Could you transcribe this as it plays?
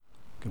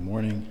Good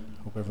morning.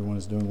 Hope everyone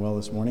is doing well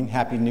this morning.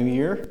 Happy New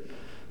Year.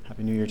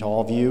 Happy New Year to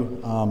all of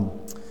you.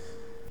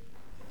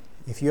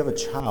 If you have a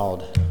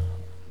child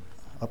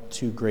up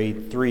to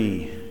grade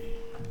 3,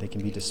 they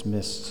can be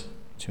dismissed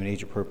to an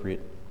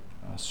age-appropriate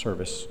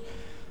service.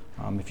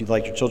 If you'd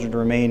like your children to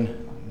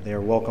remain, they are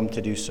welcome to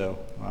do so.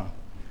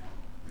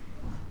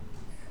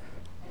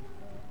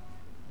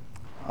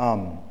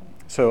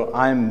 So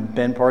I'm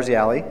Ben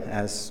Parziali,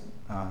 as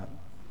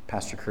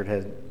Pastor Kurt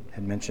had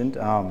mentioned.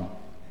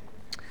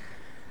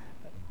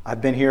 I've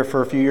been here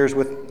for a few years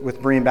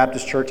with Berean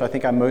Baptist Church. I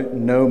think I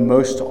know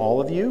most all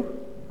of you,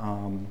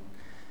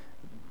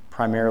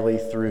 primarily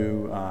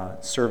through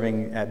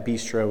serving at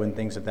Bistro and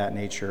things of that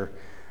nature.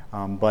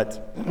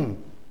 But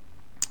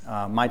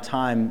my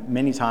time,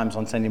 many times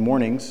on Sunday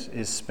mornings,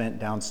 is spent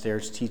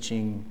downstairs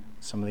teaching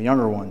some of the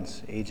younger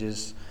ones,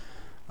 ages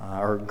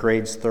or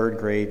grades 3rd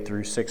grade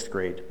through 6th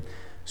grade.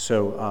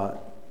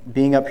 So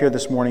being up here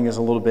this morning is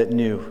a little bit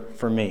new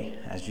for me,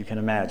 as you can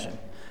imagine.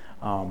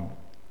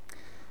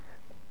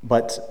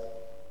 But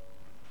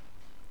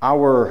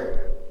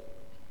our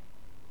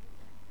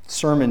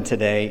sermon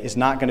today is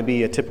not going to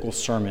be a typical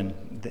sermon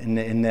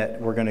in that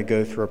we're going to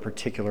go through a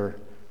particular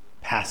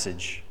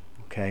passage,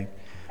 okay?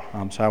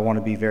 So I want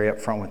to be very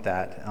upfront with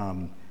that.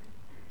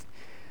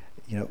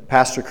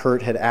 Pastor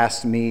Kurt had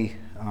asked me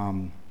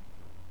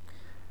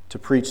to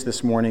preach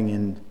this morning,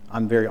 and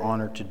I'm very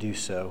honored to do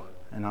so,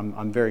 and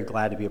I'm very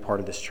glad to be a part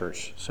of this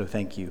church, so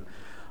thank you.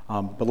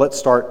 But let's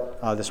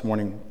start this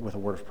morning with a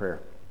word of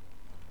prayer.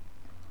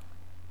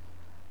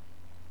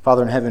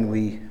 Father in heaven,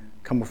 we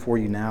come before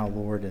you now,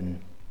 Lord,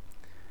 and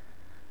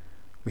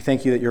we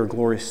thank you that you're a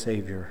glorious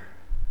Savior.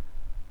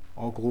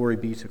 All glory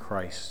be to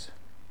Christ.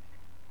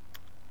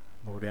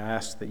 Lord, I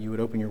ask that you would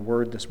open your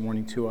word this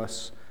morning to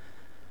us.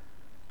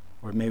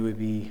 Lord, may we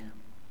be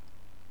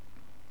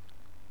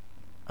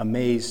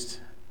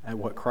amazed at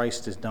what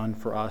Christ has done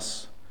for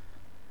us.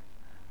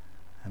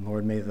 And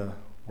Lord, may the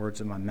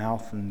words of my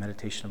mouth and the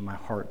meditation of my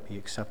heart be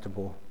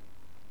acceptable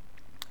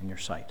in your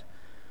sight.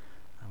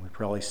 We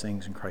pray all these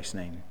things in Christ's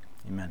name.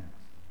 Amen.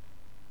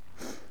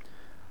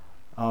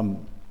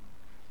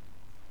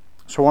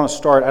 So I want to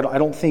start. I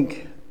don't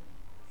think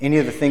any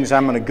of the things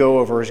I'm going to go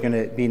over is going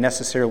to be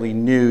necessarily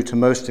new to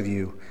most of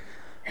you.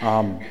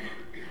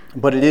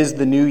 But it is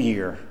the new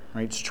year,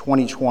 right? It's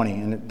 2020.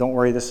 And don't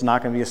worry, this is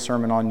not going to be a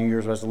sermon on New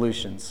Year's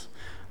resolutions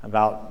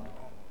about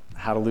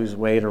how to lose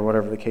weight or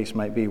whatever the case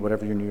might be,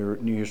 whatever your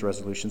New Year's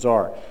resolutions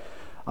are.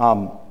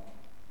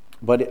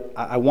 But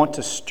I want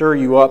to stir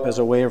you up as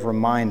a way of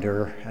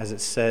reminder, as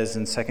it says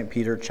in 2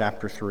 Peter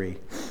chapter 3. And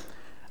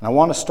I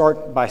want to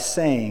start by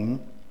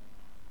saying,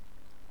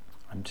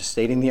 I'm just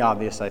stating the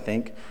obvious, I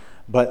think,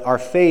 but our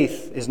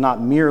faith is not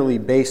merely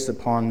based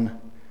upon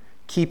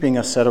keeping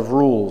a set of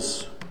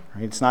rules.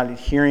 Right? It's not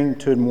adhering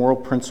to moral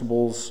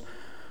principles,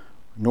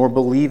 nor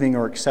believing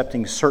or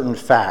accepting certain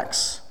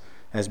facts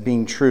as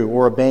being true,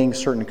 or obeying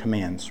certain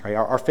commands. Right?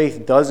 Our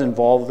faith does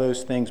involve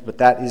those things, but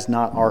that is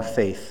not our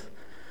faith.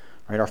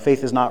 Right? Our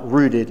faith is not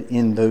rooted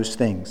in those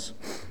things.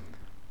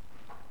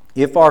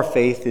 If our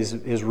faith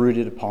is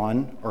rooted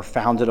upon or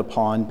founded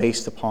upon,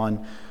 based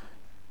upon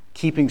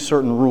keeping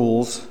certain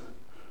rules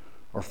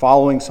or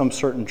following some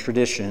certain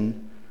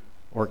tradition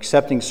or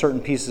accepting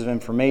certain pieces of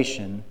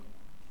information,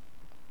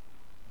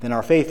 then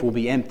our faith will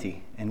be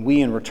empty, and we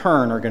in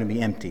return are going to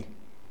be empty.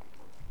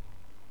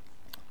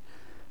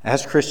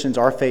 As Christians,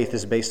 our faith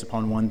is based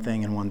upon one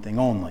thing and one thing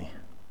only.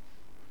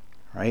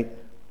 Right?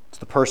 It's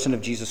the person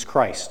of Jesus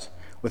Christ,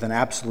 with an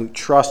absolute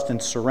trust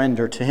and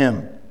surrender to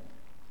Him.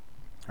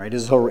 Right? It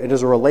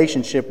is a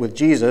relationship with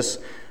Jesus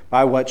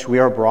by which we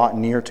are brought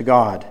near to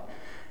God.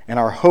 And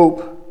our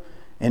hope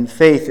and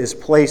faith is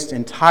placed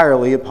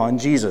entirely upon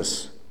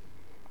Jesus.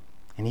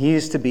 And He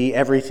is to be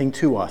everything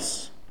to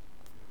us.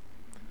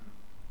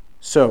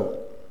 So,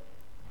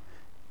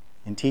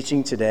 in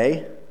teaching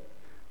today,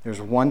 there's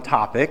one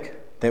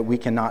topic that we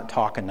cannot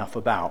talk enough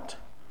about.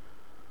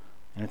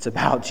 And it's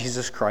about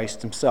Jesus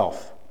Christ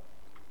Himself.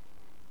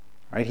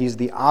 Right? He's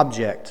the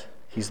object,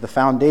 He's the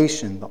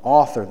foundation, the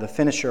author, the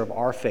finisher of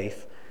our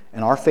faith,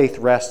 and our faith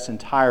rests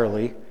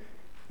entirely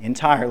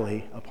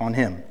upon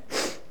Him.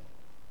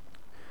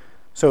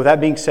 So with that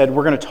being said,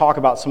 we're going to talk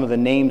about some of the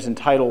names and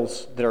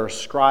titles that are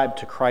ascribed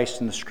to Christ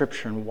in the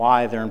Scripture and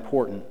why they're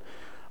important.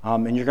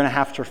 And you're going to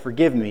have to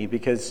forgive me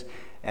because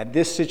at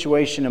this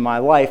situation in my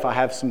life, I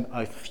have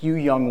a few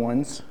young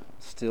ones,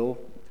 still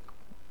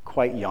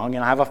quite young,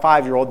 and I have a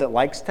 5-year-old that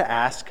likes to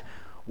ask,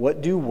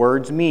 what do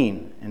words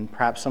mean? And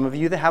perhaps some of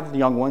you that have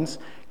young ones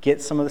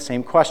get some of the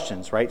same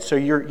questions, right? So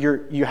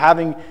you're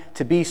having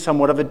to be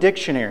somewhat of a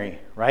dictionary,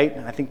 right?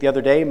 I think the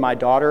other day, my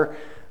daughter,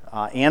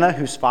 Anna,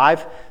 who's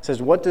 5,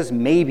 says, what does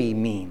maybe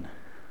mean?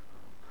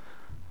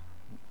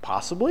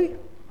 Possibly?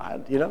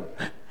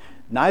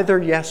 Neither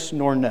yes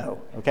nor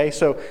no, okay?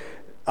 So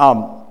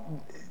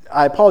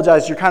I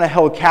apologize, you're kind of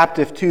held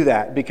captive to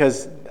that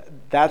because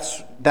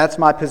that's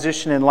my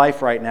position in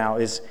life right now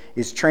is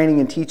training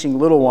and teaching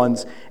little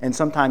ones and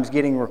sometimes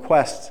getting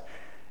requests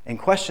and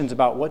questions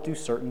about what do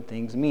certain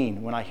things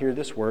mean. When I hear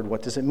this word,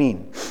 what does it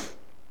mean?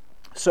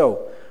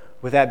 So,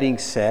 with that being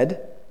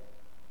said,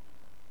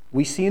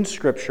 we see in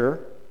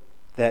Scripture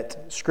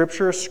that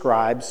Scripture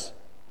ascribes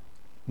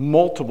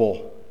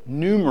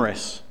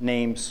numerous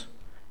names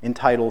and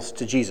titles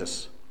to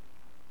Jesus.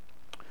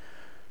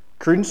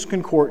 Cruden's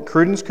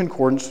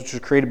Concordance, which was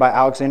created by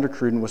Alexander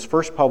Cruden, was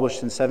first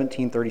published in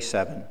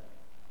 1737.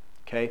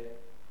 Okay?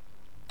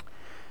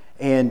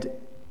 And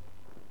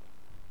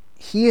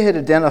he had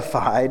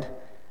identified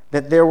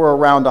that there were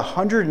around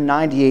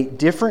 198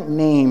 different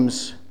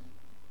names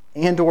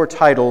and or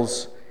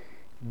titles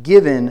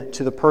given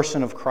to the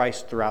person of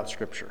Christ throughout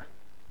Scripture.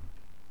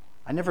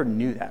 I never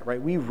knew that, right?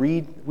 We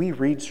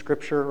read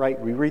Scripture, right?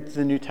 We read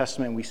the New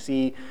Testament, we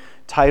see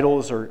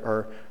titles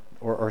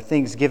or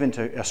things given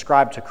to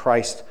ascribed to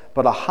Christ,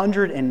 but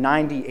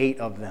 198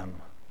 of them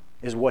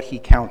is what he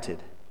counted.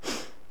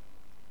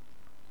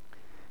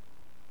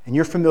 And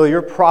you're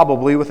familiar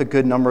probably with a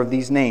good number of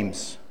these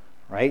names,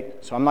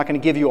 right? So I'm not going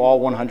to give you all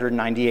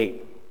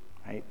 198,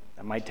 right?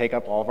 That might take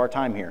up all of our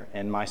time here.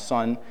 And my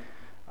son,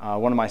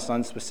 one of my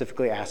sons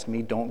specifically asked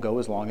me, don't go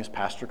as long as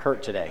Pastor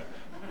Kurt today.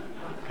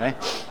 Okay?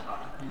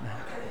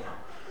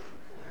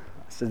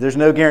 So there's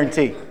no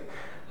guarantee.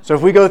 So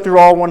if we go through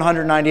all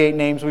 198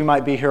 names, we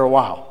might be here a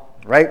while,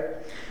 right?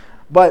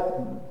 But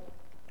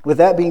with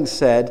that being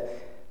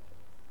said,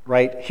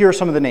 right, here are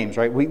some of the names,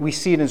 right? We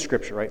see it in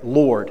Scripture, right?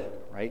 Lord,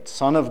 right?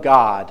 Son of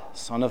God,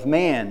 Son of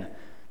Man,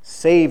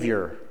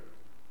 Savior,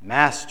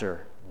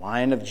 Master,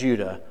 Lion of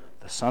Judah,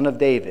 the Son of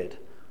David,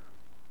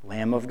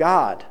 Lamb of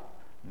God,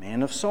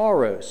 Man of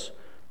Sorrows,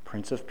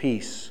 Prince of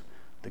Peace,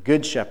 the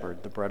Good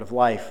Shepherd, the Bread of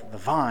Life, the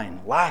Vine,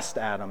 Last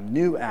Adam,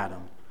 New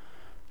Adam,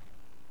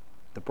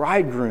 the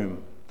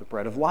Bridegroom, the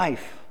Bread of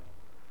Life,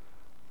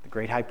 the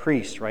Great High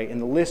Priest, right?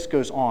 And the list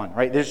goes on,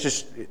 right?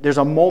 There's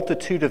a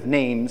multitude of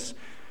names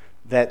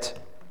that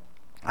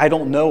I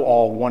don't know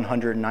all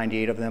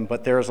 198 of them,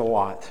 but there's a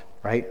lot,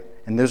 right?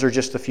 And those are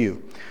just a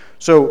few.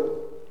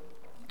 So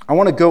I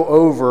want to go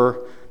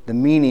over the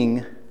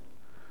meaning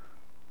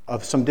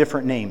of some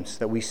different names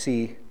that we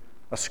see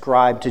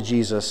ascribed to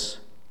Jesus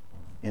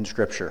in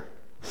Scripture.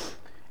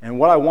 And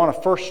what I want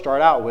to first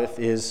start out with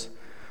is,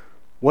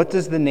 what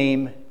does the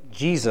name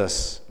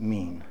Jesus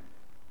mean?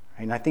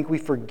 And I think we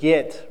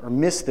forget or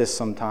miss this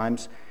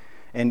sometimes,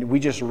 and we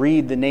just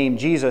read the name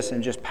Jesus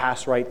and just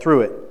pass right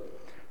through it,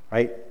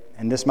 right?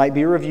 And this might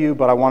be a review,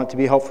 but I want it to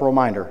be a helpful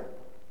reminder.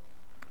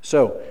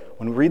 So,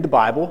 when we read the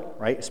Bible,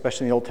 right,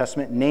 especially in the Old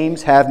Testament,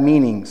 names have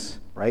meanings,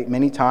 right?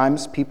 Many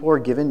times people are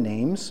given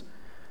names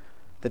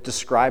that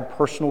describe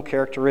personal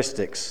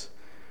characteristics,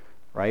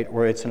 right?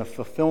 Or it's in a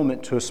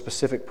fulfillment to a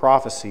specific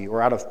prophecy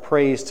or out of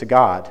praise to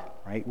God,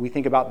 right? We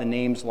think about the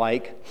names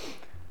like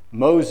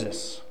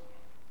Moses.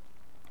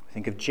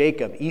 Think of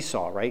Jacob,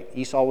 Esau, right?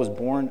 Esau was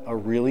born a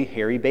really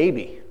hairy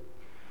baby.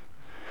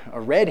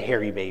 A red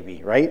hairy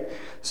baby, right?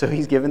 So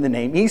he's given the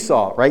name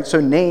Esau, right? So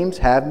names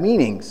have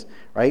meanings,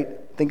 right?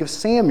 Think of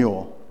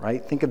Samuel,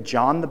 right? Think of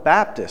John the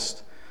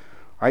Baptist,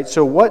 right?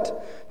 So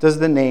what does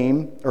the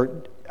name,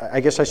 or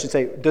I guess I should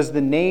say, does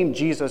the name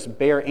Jesus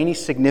bear any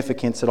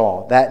significance at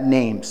all? That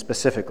name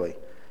specifically?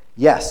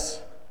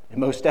 Yes, it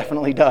most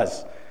definitely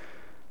does. All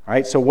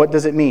right, so what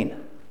does it mean?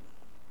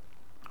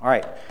 All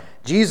right,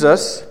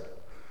 Jesus,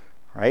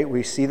 right,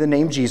 we see the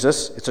name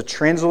Jesus. It's a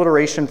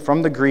transliteration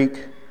from the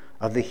Greek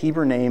of the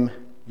Hebrew name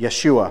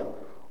Yeshua,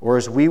 or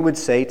as we would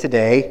say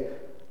today,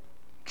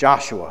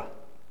 Joshua.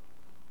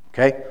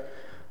 Okay?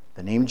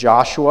 The name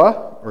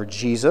Joshua, or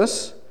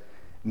Jesus,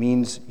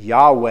 means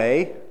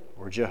Yahweh,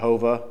 or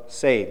Jehovah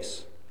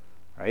saves,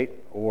 right?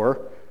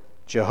 Or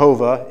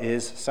Jehovah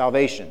is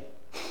salvation.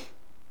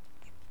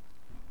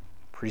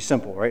 Pretty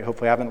simple, right?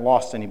 Hopefully I haven't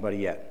lost anybody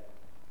yet.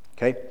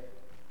 Okay?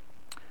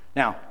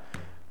 Now,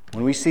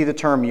 when we see the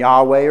term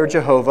Yahweh or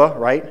Jehovah,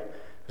 right,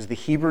 is the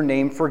Hebrew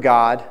name for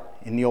God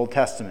in the Old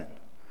Testament.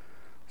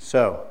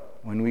 So,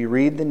 when we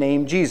read the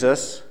name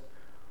Jesus,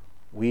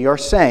 we are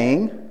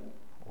saying,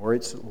 or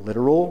its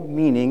literal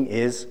meaning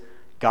is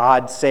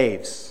God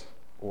saves,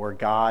 or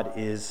God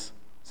is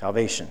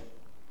salvation.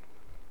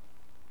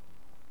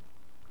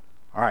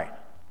 All right,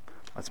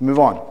 let's move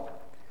on.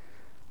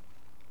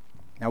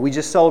 Now, we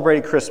just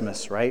celebrated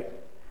Christmas, right?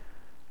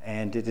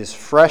 And it is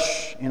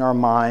fresh in our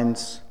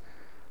minds,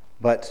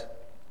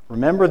 but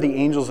remember the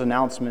angel's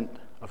announcement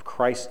of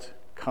Christ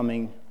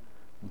coming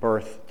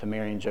birth to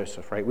Mary and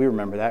Joseph, right? We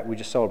remember that. We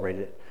just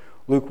celebrated it.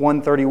 Luke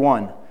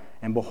 1:31.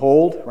 And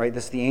behold, right,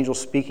 this is the angel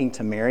speaking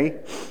to Mary.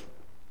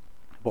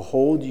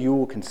 Behold, you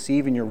will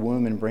conceive in your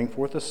womb and bring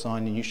forth a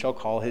son, and you shall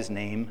call his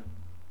name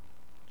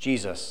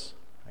Jesus.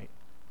 Right?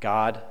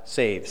 God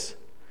saves.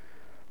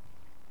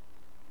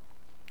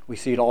 We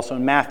see it also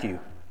in Matthew.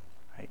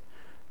 Right?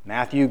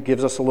 Matthew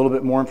gives us a little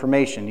bit more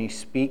information. He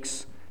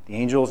speaks, the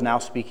angel is now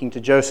speaking to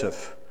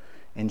Joseph.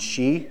 And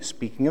she,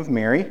 speaking of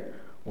Mary,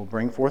 will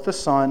bring forth a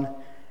son,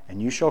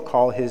 and you shall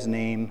call his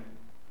name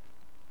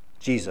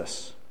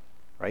Jesus.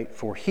 Right?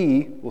 For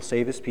he will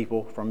save his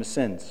people from his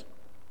sins.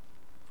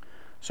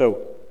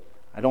 So,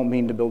 I don't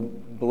mean to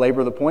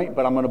belabor the point,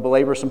 but I'm going to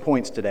belabor some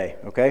points today,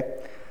 okay?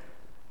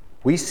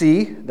 We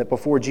see that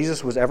before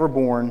Jesus was ever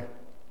born,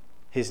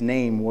 his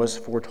name was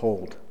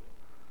foretold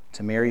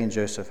to Mary and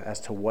Joseph as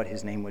to what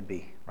his name would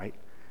be, right?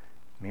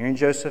 Mary and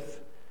Joseph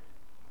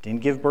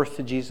didn't give birth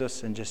to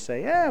Jesus and just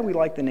say, yeah, we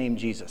like the name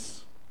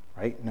Jesus,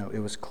 right? No, it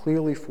was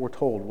clearly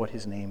foretold what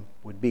his name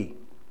would be.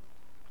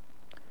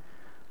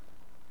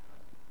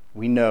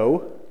 We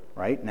know,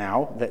 right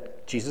now,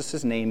 that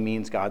Jesus' name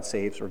means God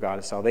saves or God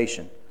is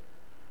salvation.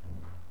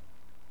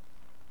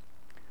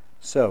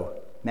 So,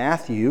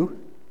 Matthew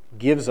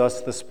gives us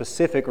the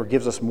specific, or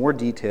gives us more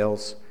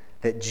details,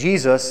 that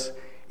Jesus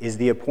is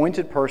the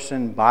appointed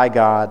person by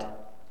God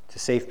to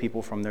save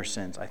people from their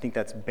sins. I think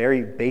that's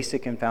very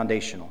basic and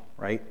foundational,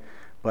 right?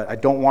 But I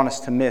don't want us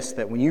to miss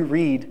that when you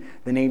read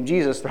the name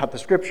Jesus throughout the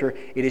Scripture,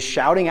 it is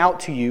shouting out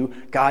to you,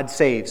 God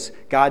saves,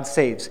 God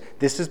saves.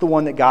 This is the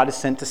one that God is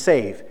sent to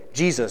save.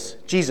 Jesus,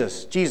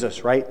 Jesus,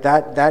 Jesus, right?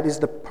 That is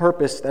the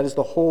purpose, that is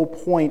the whole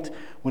point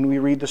when we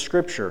read the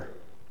Scripture.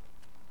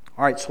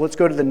 All right, so let's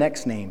go to the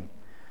next name.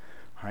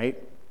 All right,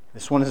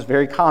 this one is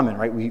very common,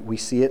 right? We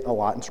see it a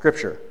lot in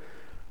Scripture.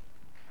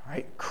 All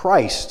right,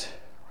 Christ.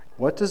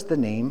 What does the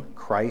name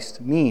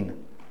Christ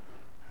mean?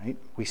 Right?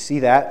 We see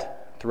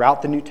that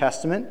throughout the New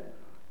Testament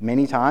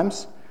many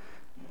times.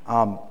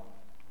 In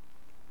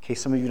case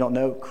some of you don't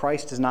know,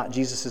 Christ is not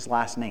Jesus'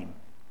 last name.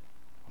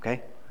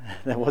 Okay?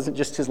 That wasn't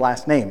just his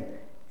last name.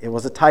 It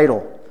was a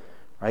title.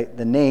 Right?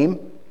 The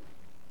name,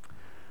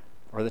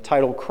 or the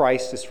title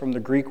Christ, is from the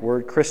Greek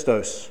word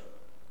Christos,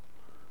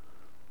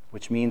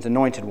 which means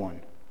anointed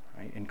one.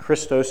 Right? And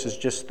Christos is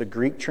just the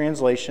Greek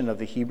translation of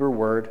the Hebrew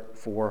word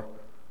for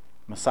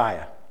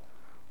Messiah.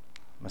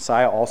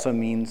 Messiah also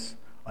means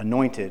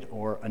anointed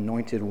or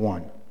anointed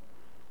one.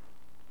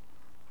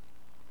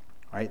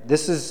 Right?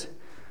 This is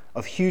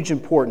of huge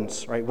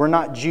importance. Right? We're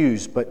not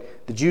Jews,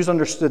 but the Jews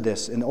understood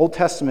this. In the Old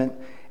Testament,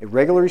 it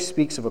regularly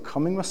speaks of a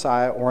coming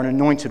Messiah or an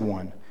anointed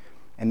one.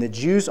 And the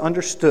Jews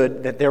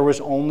understood that there was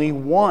only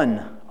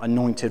one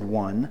anointed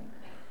one,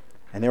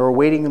 and they were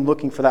waiting and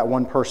looking for that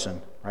one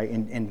person. Right?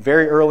 And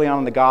very early on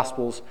in the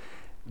Gospels,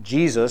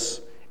 Jesus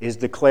is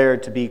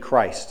declared to be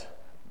Christ.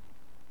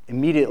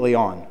 Immediately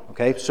on.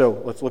 Okay,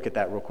 so let's look at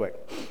that real quick.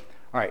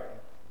 All right.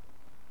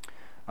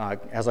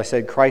 As I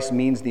said, Christ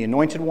means the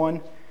anointed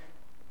one.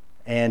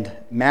 And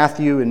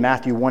Matthew, in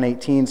Matthew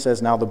 1:18,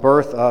 says, now the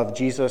birth of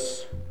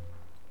Jesus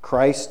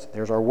Christ,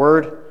 there's our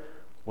word,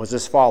 was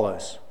as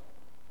follows.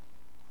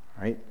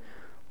 All right.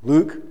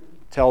 Luke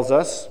tells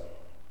us,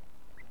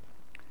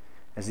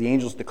 as the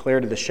angels declare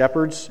to the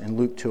shepherds in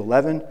Luke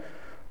 2:11,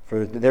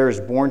 for there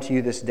is born to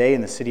you this day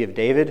in the city of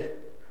David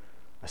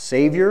a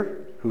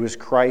Savior who is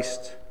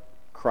Christ,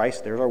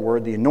 there's our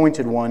word, the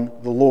anointed one,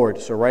 the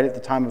Lord. So right at the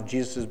time of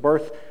Jesus'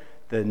 birth,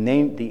 the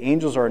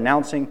angels are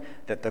announcing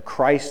that the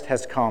Christ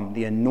has come.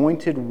 The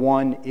anointed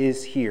one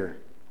is here.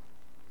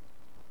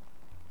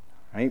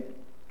 Right?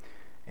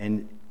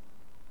 And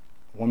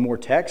one more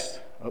text.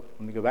 Oh,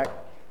 let me go back.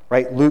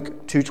 Right,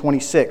 Luke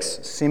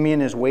 2:26.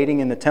 Simeon is waiting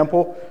in the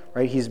temple.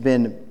 Right, it's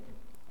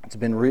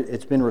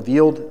been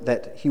revealed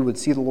that he would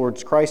see the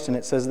Lord's Christ, and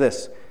it says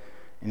this: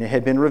 and it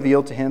had been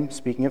revealed to him,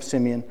 speaking of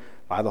Simeon,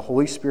 by the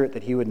Holy Spirit,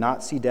 that he would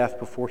not see death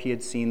before he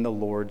had seen the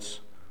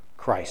Lord's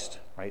Christ.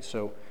 Right,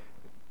 so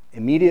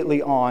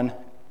immediately on,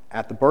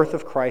 at the birth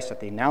of Christ, at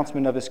the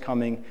announcement of his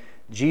coming,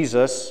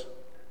 Jesus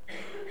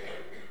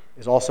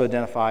is also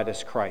identified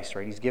as Christ.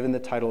 Right, he's given the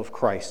title of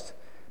Christ,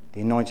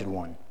 the Anointed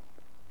One.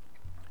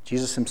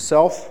 Jesus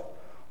himself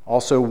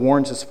also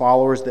warns his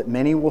followers that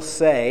many will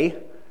say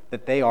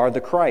that they are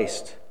the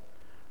Christ.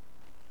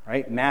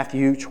 Right?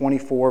 Matthew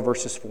 24,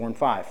 verses 4 and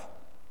 5.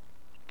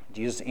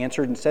 Jesus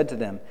answered and said to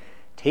them,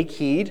 take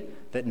heed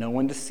that no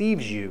one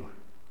deceives you,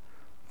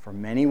 for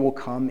many will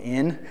come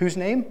in whose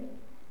name?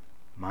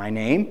 My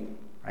name,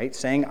 right?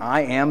 Saying,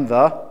 I am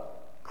the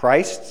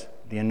Christ,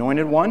 the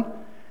Anointed One,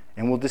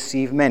 and will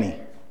deceive many.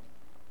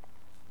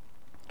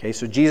 Okay,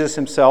 so Jesus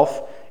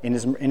himself, in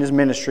his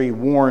ministry,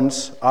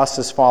 warns us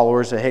as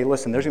followers that, hey,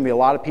 listen, there's going to be a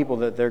lot of people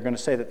that they're going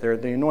to say that they're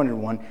the Anointed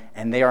One,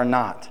 and they are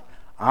not.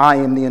 I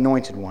am the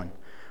Anointed One.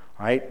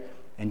 Right?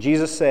 And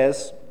Jesus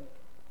says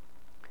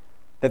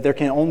that there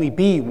can only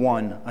be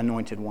one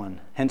Anointed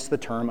One, hence the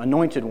term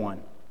Anointed One.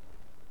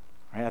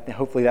 Right? I think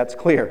hopefully that's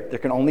clear. There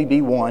can only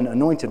be one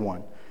Anointed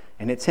One,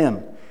 and it's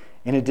him.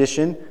 In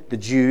addition, the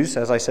Jews,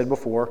 as I said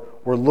before,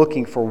 were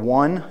looking for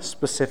one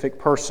specific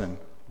person.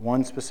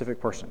 One specific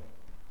person.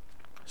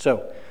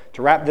 So,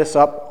 to wrap this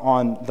up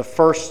on the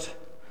first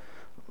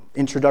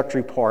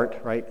introductory part,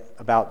 right,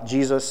 about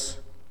Jesus.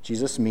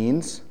 Jesus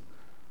means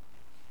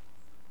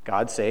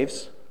God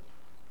saves,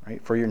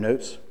 right, for your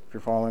notes, if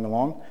you're following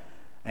along.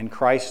 And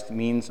Christ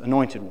means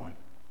anointed one.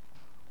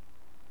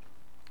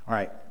 All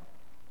right.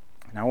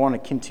 Now I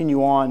want to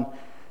continue on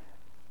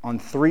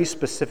three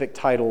specific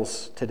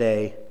titles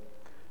today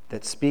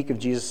that speak of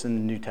Jesus in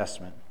the New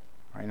Testament.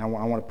 All right, and I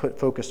want to put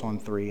focus on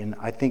three, and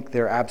I think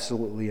they're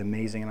absolutely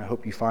amazing, and I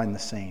hope you find the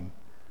same.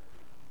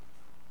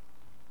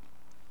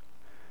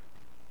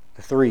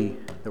 The three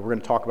that we're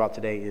going to talk about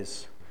today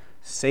is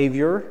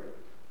Savior,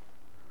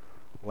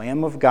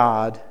 Lamb of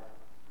God,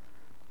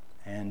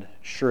 and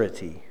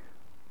surety.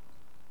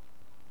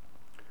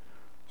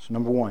 So So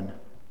number one,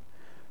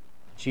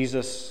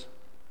 Jesus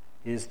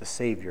is the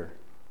Savior.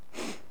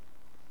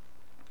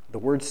 The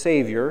word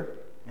Savior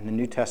in the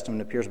New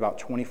Testament appears about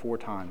 24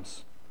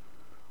 times,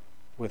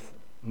 with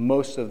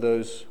most of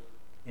those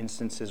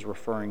instances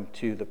referring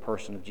to the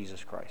person of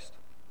Jesus Christ.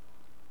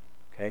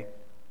 Okay?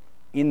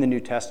 In the New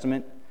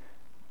Testament,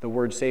 the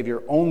word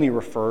Savior only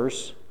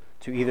refers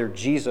to either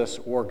Jesus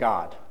or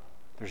God.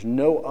 There's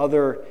no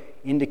other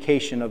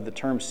indication of the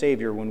term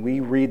Savior when we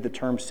read the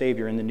term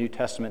Savior in the New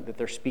Testament that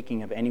they're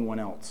speaking of anyone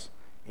else.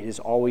 It is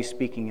always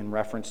speaking in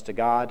reference to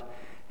God,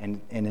 and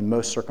in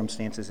most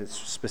circumstances it's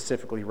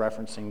specifically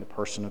referencing the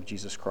person of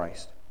Jesus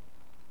Christ.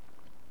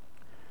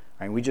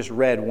 All right, we just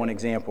read one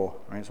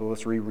example, right? So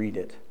let's reread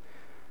it.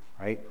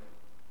 Right?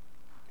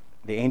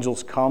 The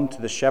angels come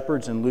to the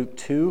shepherds in Luke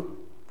 2,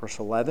 verse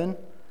 11,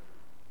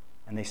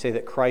 and they say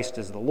that Christ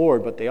is the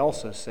Lord, but they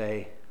also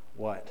say,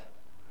 what?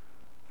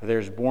 For there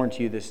is born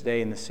to you this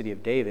day in the city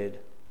of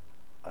David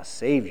a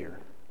Savior,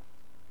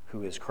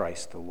 who is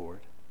Christ the Lord.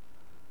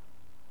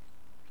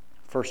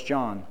 1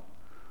 John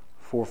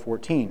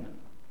 4:14.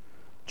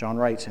 John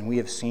writes, and we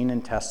have seen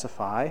and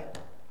testify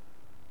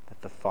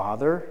that the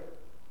Father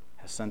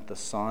has sent the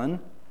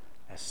Son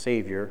as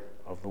Savior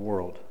of the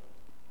world.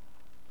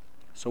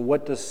 So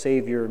what does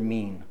Savior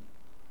mean?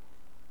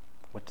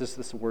 What does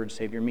this word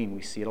Savior mean?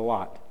 We see it a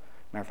lot.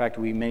 Matter of fact,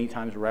 we many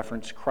times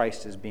reference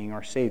Christ as being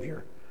our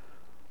Savior.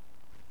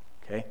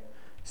 Okay?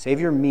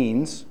 Savior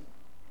means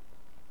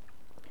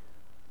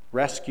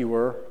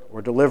rescuer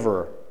or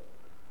deliverer,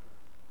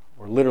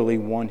 or literally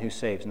one who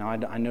saves. Now,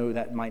 I know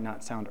that might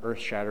not sound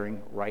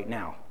earth-shattering right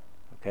now.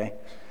 Okay?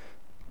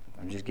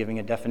 I'm just giving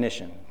a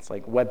definition. It's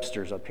like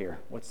Webster's up here.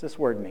 What's this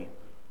word mean?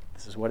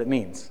 This is what it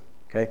means.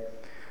 Okay?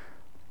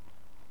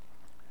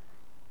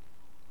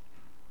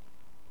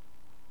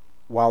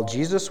 While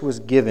Jesus was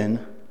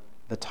given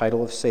the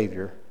title of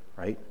Savior,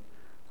 right?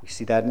 We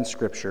see that in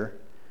Scripture.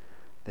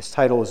 This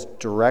title is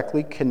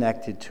directly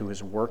connected to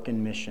his work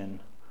and mission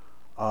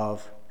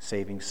of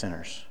saving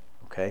sinners.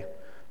 Okay?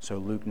 So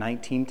Luke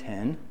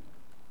 19:10.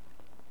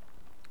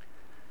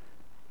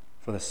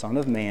 For the Son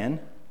of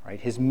Man,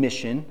 right, his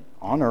mission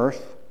on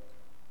earth,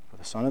 for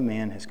the Son of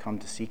Man has come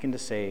to seek and to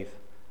save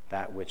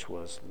that which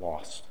was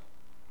lost.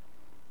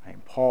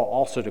 Right? Paul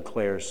also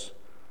declares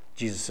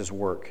Jesus'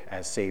 work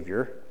as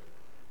Savior.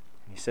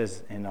 He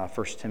says in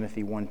 1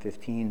 Timothy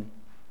 1:15,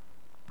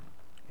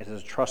 it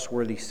is a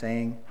trustworthy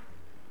saying,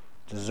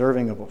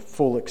 deserving of a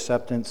full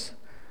acceptance,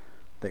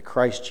 that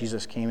Christ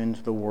Jesus came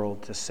into the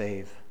world to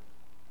save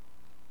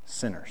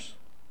sinners.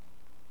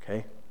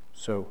 Okay?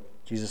 So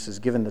Jesus is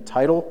given the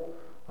title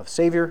of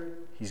Savior.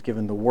 He's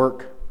given the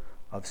work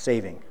of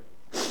saving.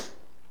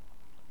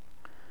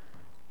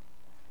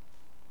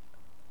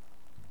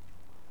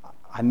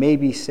 I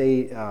maybe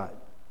say...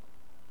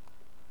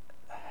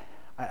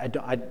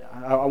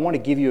 I want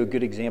to give you a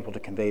good example to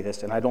convey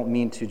this, and I don't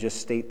mean to just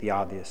state the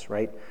obvious,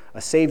 right?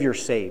 A Savior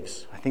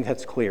saves. I think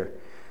that's clear.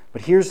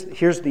 But here's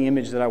the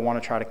image that I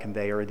want to try to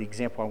convey, or the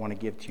example I want to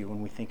give to you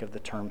when we think of the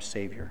term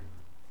Savior.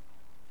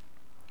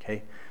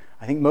 Okay?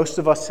 I think most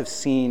of us have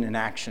seen an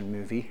action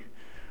movie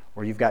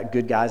where you've got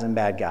good guys and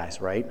bad guys,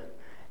 right?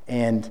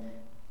 And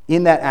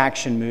in that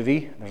action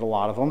movie, there's a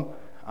lot of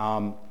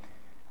them,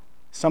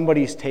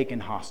 somebody's taken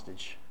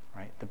hostage.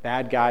 Right? The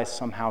bad guys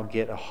somehow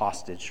get a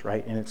hostage,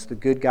 right? And it's the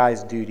good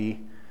guy's duty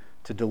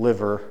to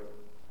deliver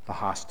the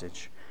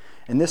hostage.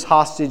 And this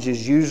hostage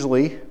is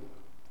usually,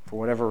 for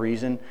whatever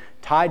reason,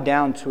 tied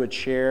down to a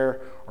chair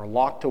or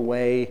locked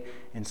away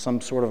in some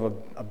sort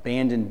of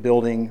abandoned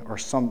building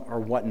or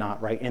whatnot,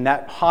 right? And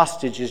that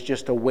hostage is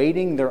just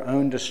awaiting their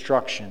own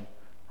destruction,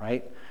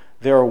 right?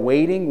 They're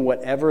awaiting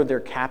whatever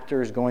their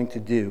captor is going to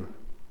do.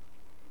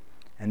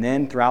 And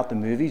then throughout the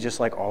movie,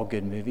 just like all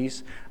good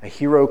movies, a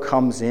hero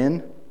comes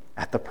in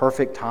at the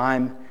perfect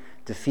time,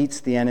 defeats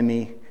the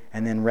enemy,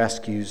 and then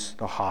rescues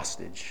the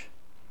hostage.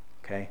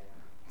 Okay?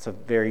 It's a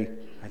very,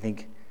 I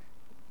think,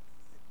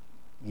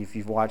 if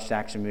you've watched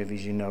action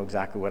movies, you know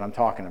exactly what I'm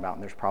talking about.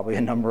 And there's probably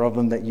a number of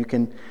them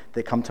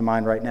that come to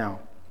mind right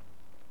now.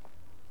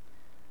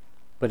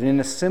 But in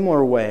a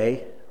similar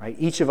way, right,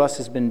 each of us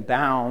has been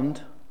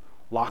bound,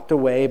 locked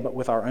away, but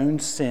with our own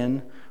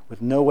sin,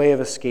 with no way of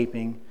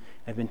escaping,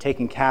 have been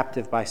taken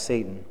captive by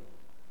Satan.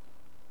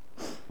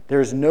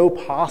 There's no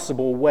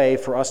possible way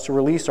for us to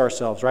release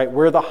ourselves, right?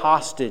 We're the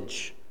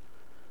hostage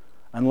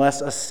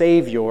unless a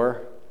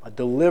Savior, a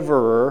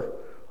deliverer,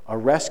 a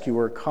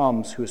rescuer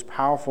comes who is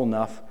powerful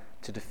enough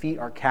to defeat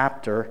our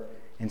captor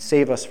and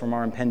save us from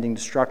our impending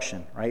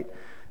destruction, right?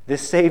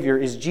 This Savior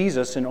is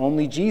Jesus and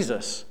only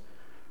Jesus,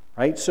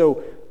 right?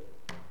 So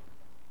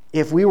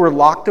if we were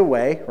locked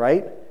away,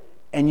 right,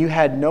 and you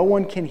had no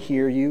one can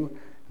hear you,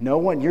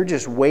 you're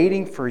just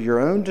waiting for your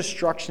own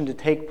destruction to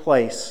take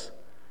place,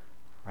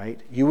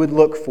 right? You would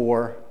look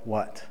for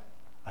what?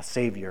 A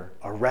Savior,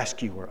 a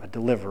rescuer, a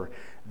deliverer.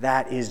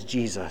 That is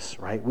Jesus,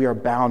 right? We are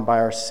bound by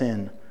our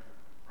sin,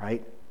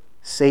 right?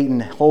 Satan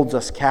holds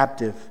us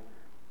captive,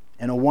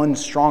 and a one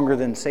stronger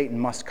than Satan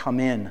must come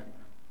in,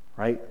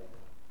 right?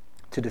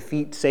 To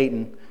defeat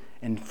Satan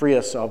and free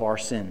us of our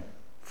sin,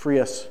 free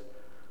us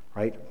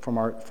right, from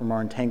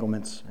our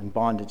entanglements and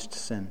bondage to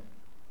sin.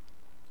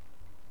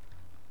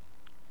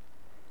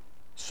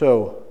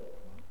 So,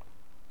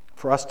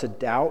 for us to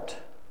doubt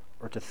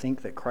or to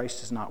think that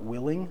Christ is not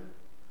willing,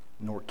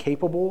 nor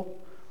capable,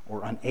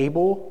 or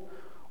unable,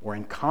 or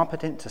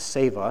incompetent to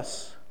save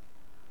us,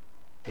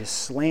 is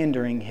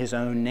slandering his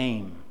own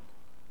name.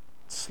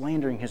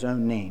 Slandering his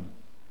own name.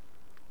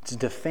 It's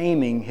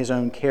defaming his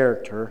own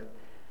character,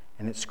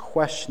 and it's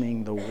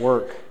questioning the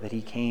work that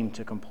he came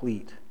to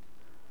complete.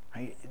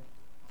 Right?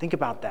 Think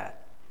about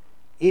that.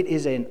 It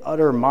is an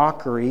utter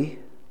mockery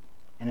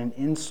and an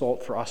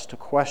insult for us to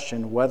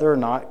question whether or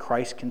not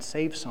Christ can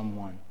save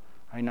someone.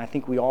 Right? And I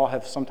think we all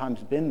have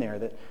sometimes been there,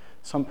 that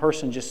some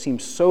person just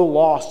seems so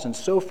lost and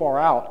so far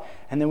out,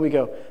 and then we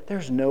go,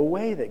 there's no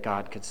way that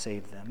God could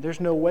save them. There's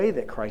no way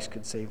that Christ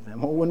could save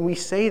them. Well, when we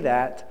say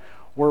that,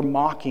 we're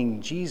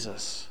mocking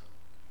Jesus,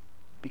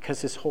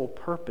 because his whole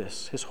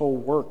purpose, his whole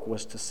work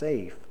was to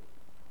save.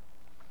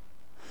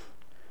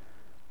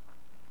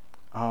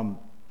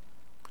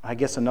 I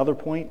guess another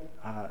point,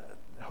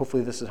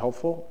 hopefully this is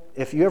helpful.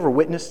 If you ever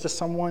witness to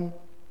someone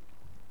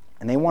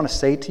and they want to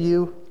say to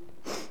you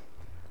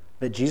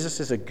that Jesus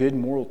is a good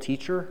moral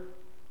teacher,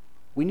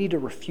 we need to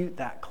refute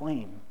that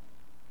claim.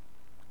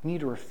 We need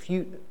to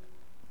refute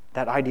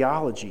that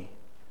ideology,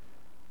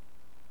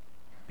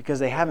 because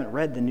they haven't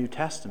read the New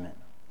Testament,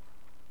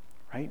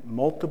 right?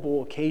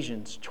 Multiple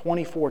occasions,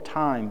 24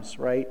 times,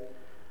 right?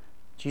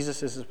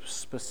 Jesus is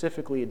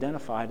specifically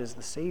identified as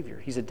the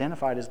Savior. He's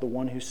identified as the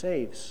one who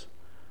saves.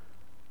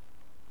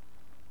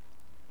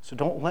 So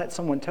don't let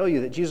someone tell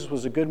you that Jesus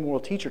was a good moral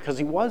teacher, because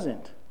he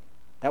wasn't.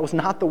 That was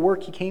not the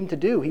work he came to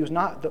do. He was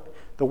not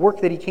the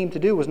work that he came to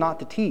do was not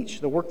to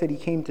teach. The work that he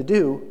came to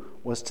do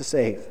was to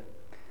save.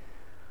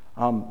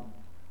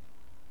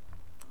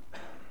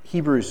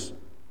 Hebrews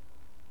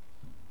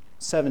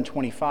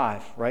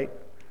 7:25, right,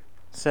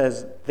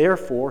 says,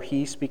 therefore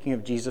he, speaking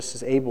of Jesus,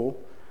 is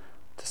able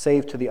to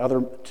save to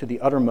the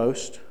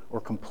uttermost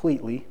or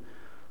completely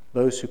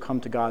those who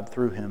come to God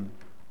through him,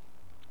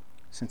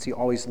 since he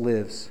always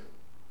lives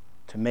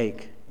to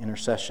make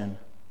intercession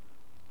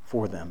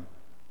for them.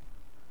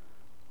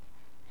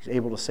 He's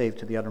able to save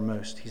to the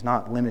uttermost. He's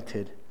not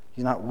limited.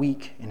 He's not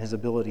weak in his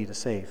ability to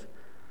save.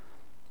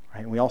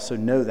 Right? And we also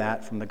know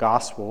that from the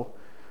gospel,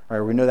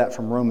 or we know that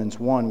from Romans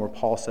 1, where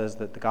Paul says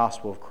that the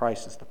gospel of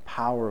Christ is the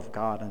power of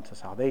God unto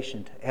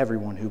salvation to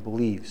everyone who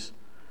believes.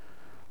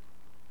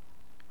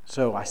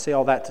 So I say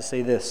all that to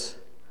say this.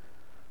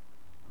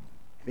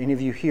 If any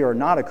of you here are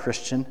not a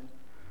Christian,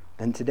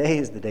 then today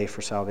is the day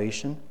for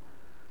salvation.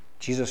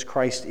 Jesus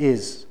Christ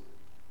is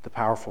the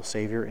powerful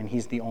Savior, and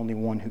he's the only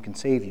one who can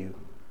save you.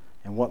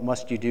 And what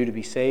must you do to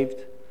be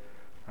saved?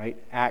 Right?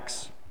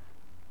 Acts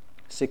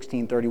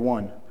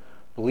 16:31.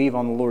 Believe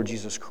on the Lord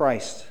Jesus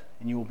Christ,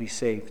 and you will be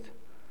saved.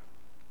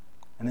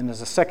 And then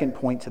as a second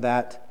point to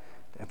that,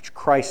 of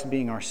Christ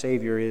being our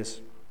Savior,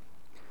 is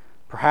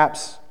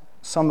perhaps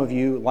some of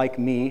you, like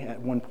me, at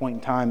one point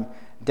in time,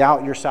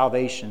 doubt your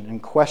salvation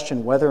and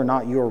question whether or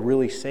not you are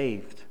really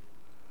saved.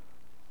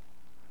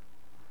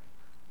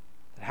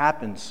 It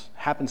happens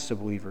to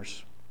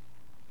believers.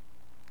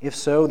 If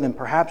so, then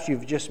perhaps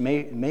you've just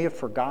may have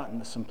forgotten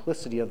the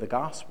simplicity of the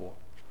gospel.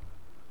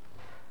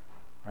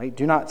 Right?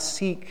 Do not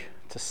seek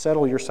to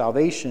settle your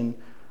salvation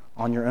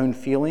on your own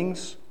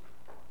feelings,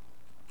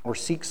 or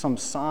seek some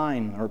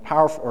sign or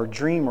powerful or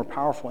dream or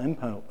powerful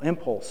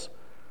impulse.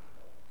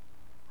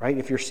 Right?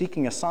 If you're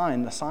seeking a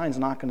sign, the sign's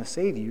not going to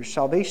save you. Your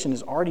salvation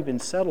has already been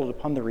settled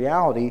upon the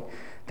reality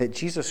that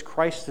Jesus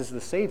Christ is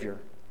the Savior.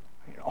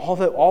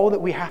 All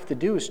that we have to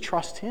do is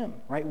trust him.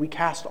 Right? We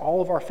cast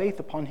all of our faith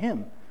upon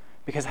him,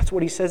 because that's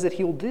what he says that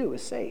he'll do,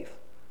 is save.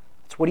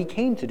 That's what he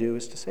came to do,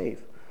 is to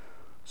save.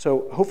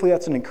 So hopefully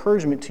that's an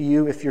encouragement to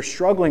you if you're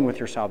struggling with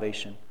your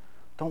salvation.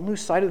 Don't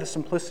lose sight of the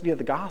simplicity of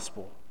the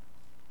gospel.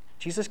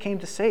 Jesus came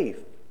to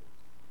save.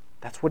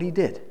 That's what he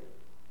did.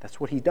 That's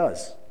what he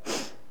does.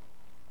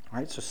 All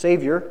right, so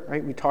Savior,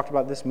 right, we talked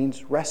about this,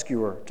 means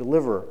rescuer,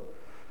 deliverer.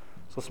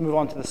 So let's move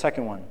on to the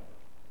second one.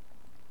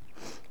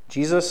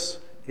 Jesus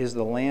is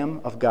the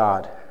Lamb of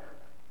God.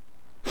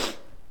 All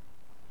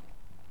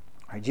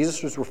right,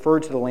 Jesus was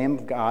referred to the Lamb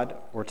of God,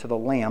 or to the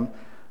Lamb,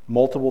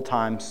 multiple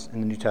times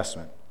in the New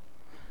Testament.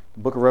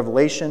 The book of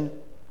Revelation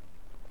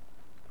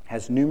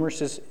has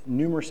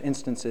numerous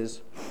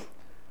instances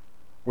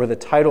where the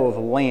title of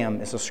Lamb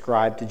is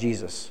ascribed to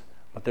Jesus.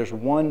 But there's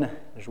one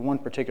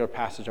particular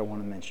passage I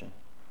want to mention.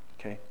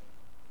 Okay?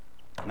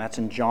 And that's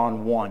in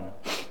John 1.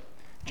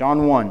 John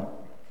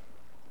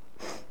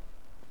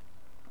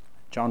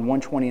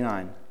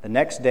 1:29. The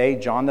next day,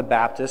 John the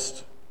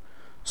Baptist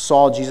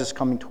saw Jesus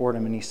coming toward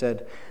him, and he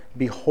said,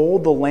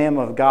 "Behold the Lamb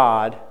of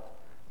God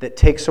that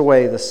takes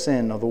away the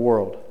sin of the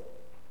world."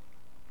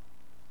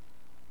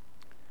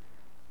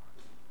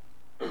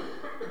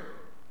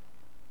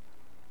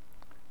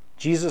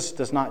 Jesus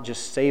does not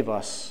just save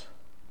us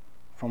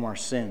from our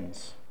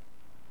sins,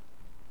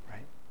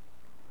 right?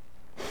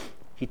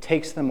 He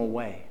takes them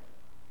away.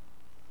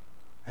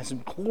 That's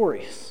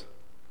glorious.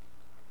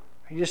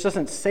 He just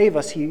doesn't save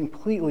us, he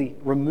completely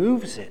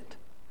removes it.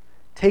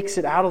 takes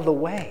it out of the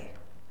way.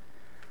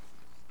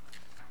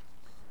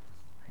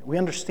 We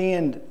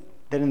understand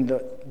that in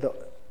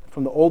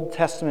from the Old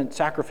Testament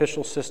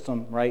sacrificial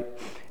system, right,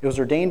 it was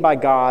ordained by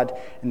God,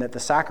 and that the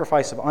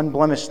sacrifice of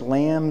unblemished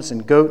lambs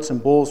and goats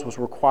and bulls was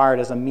required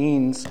as a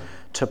means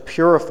to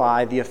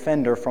purify the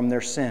offender from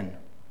their sin.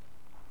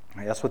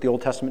 Right, that's what the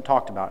Old Testament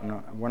talked about.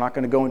 And we're not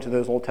going to go into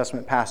those Old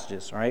Testament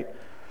passages, right?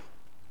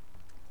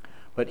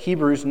 But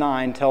Hebrews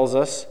 9 tells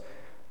us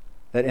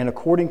that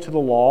according to the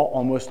law,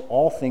 almost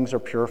all things are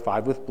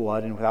purified with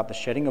blood, and without the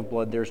shedding of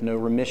blood, there's no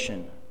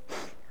remission.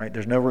 Right?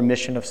 There's no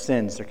remission of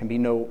sins. There can be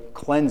no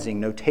cleansing,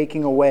 no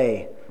taking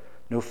away,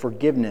 no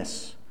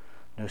forgiveness,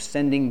 no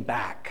sending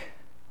back.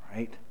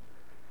 Right?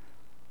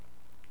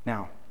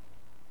 Now,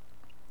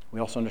 we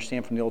also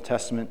understand from the Old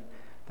Testament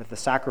that the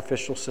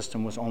sacrificial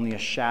system was only a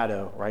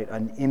shadow, right?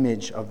 An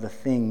image of the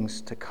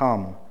things to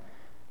come.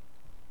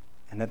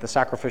 And that the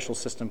sacrificial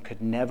system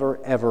could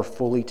never, ever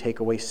fully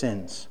take away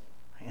sins.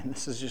 And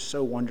this is just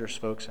so wondrous,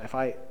 folks.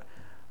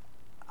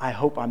 I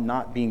hope I'm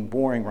not being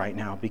boring right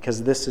now,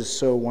 because this is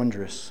so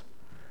wondrous,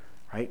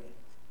 right?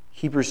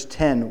 Hebrews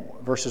 10,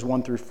 verses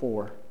 1 through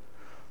 4.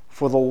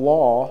 For the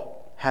law,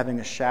 having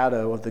a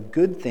shadow of the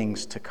good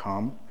things to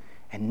come,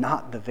 and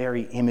not the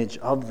very image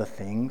of the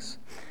things,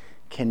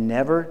 can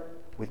never,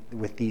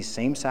 with these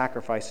same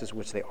sacrifices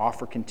which they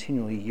offer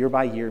continually, year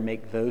by year,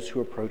 make those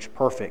who approach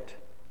perfect.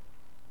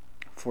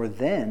 For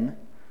then,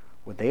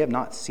 would they have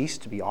not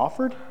ceased to be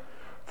offered?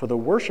 For the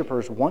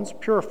worshipers, once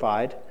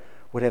purified,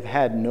 would have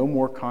had no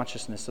more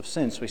consciousness of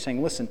sin. So he's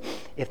saying, listen,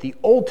 if the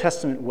Old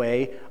Testament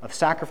way of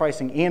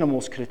sacrificing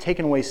animals could have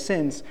taken away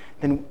sins,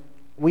 then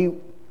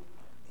you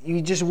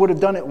just would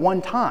have done it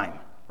one time,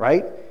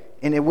 right?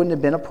 And it wouldn't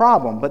have been a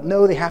problem. But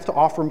no, they have to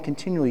offer them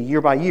continually, year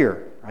by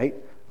year, right?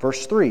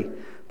 Verse 3,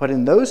 but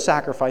in those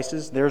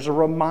sacrifices, there's a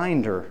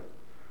reminder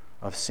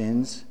of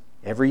sins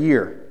every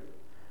year.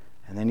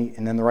 And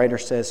then the writer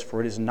says,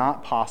 for it is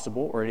not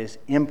possible, or it is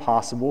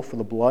impossible for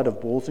the blood of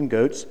bulls and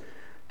goats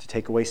to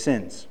take away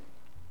sins.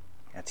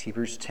 That's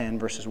Hebrews 10,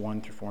 verses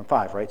 1 through 4 and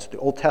 5, right? So the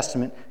Old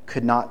Testament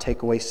could not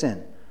take away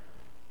sin.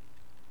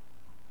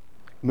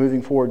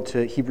 Moving forward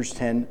to Hebrews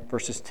 10,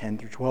 verses 10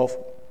 through 12.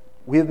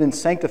 We have been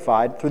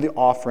sanctified through the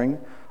offering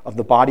of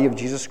the body of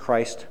Jesus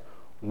Christ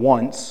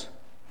once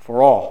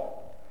for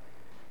all.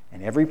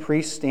 And every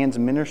priest stands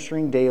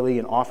ministering daily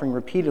and offering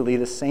repeatedly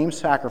the same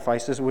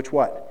sacrifices which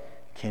what?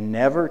 Can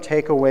never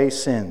take away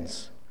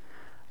sins.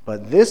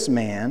 But this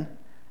man,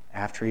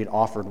 after he had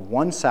offered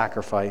one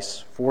sacrifice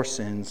for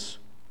sins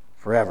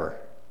forever.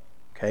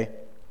 Okay?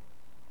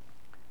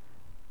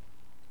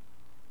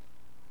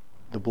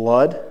 The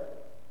blood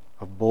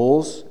of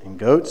bulls and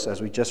goats,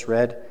 as we just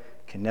read,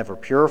 can never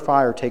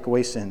purify or take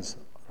away sins.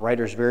 The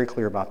writer is very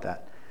clear about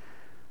that.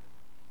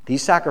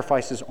 These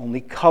sacrifices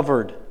only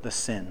covered the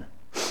sin,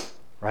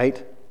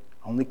 right?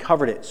 Only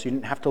covered it, so you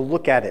didn't have to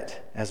look at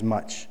it as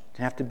much. You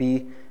didn't have to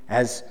be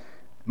as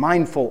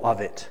mindful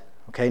of it.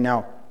 Okay,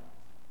 now,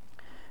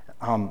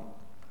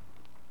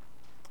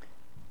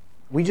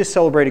 we just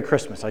celebrated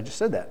Christmas. I just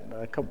said that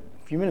a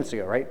few minutes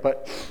ago, right?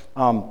 But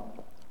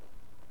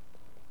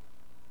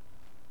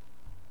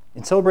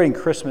in celebrating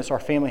Christmas, our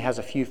family has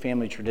a few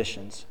family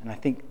traditions, and I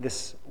think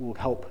this will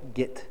help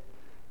get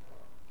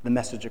the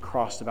message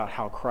across about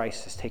how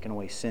Christ has taken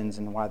away sins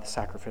and why the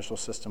sacrificial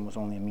system was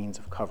only a means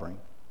of covering.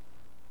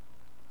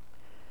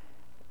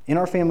 In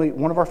our family,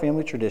 one of our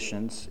family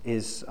traditions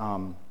is,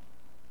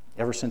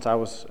 ever since I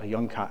was a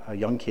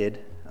young kid,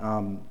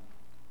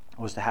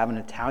 was to have an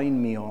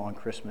Italian meal on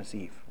Christmas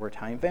Eve. We're an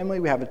Italian family,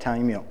 we have an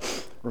Italian meal.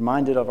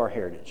 Reminded of our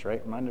heritage,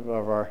 right? Reminded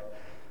of our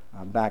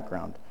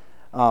background.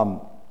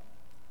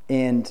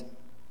 And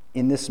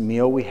in this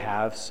meal, we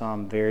have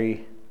some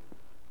very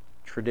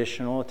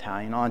traditional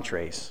Italian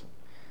entrees.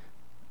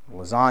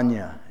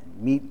 Lasagna,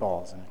 and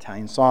meatballs, and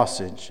Italian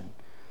sausage, and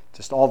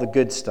just all the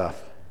good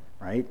stuff,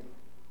 right?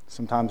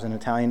 Sometimes an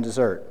Italian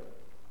dessert.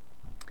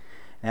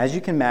 And as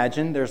you can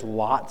imagine, there's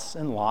lots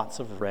and lots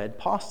of red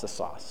pasta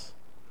sauce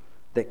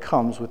that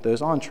comes with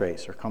those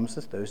entrees or comes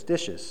with those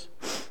dishes.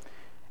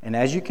 And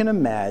as you can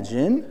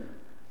imagine,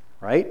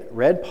 right,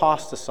 red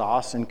pasta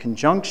sauce in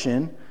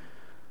conjunction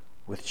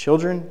with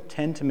children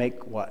tend to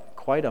make what?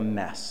 Quite a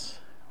mess,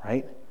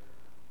 right?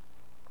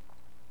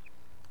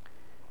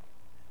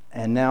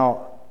 And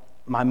now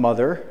my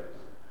mother,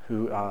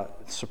 who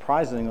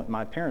surprisingly,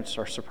 my parents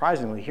are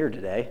surprisingly here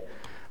today,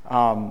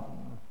 can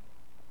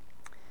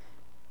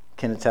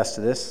attest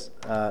to this.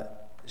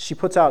 She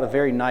puts out a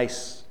very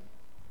nice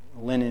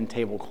linen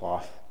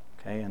tablecloth,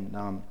 okay,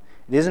 and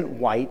it isn't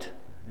white,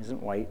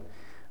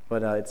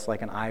 but it's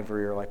like an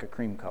ivory or like a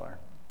cream color,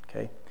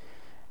 okay.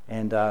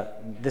 And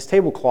this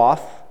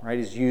tablecloth, right,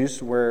 is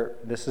used where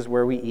this is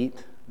where we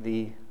eat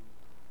the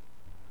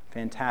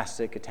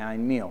fantastic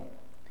Italian meal.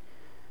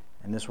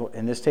 And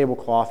this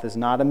tablecloth is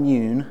not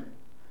immune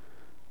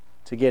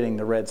to getting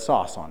the red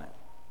sauce on it,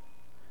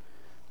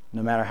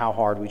 no matter how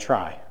hard we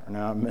try, or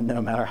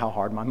no matter how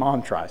hard my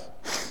mom tries.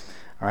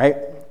 All right?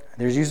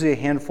 There's usually a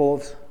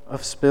handful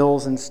of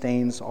spills and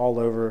stains all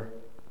over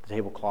the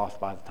tablecloth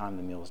by the time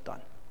the meal is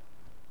done.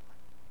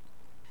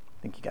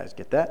 I think you guys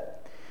get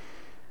that.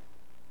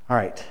 All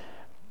right.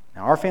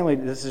 Now, our family,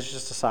 this is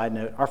just a side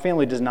note, our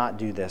family does not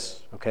do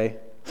this, okay?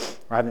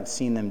 Or I haven't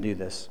seen them do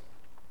this.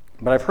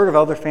 But I've heard of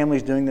other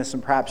families doing this,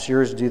 and perhaps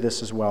yours do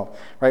this as well.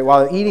 Right?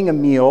 While eating a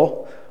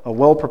meal, a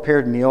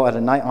well-prepared meal on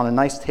a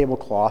nice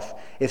tablecloth,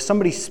 if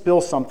somebody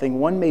spills something,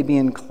 one may be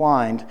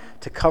inclined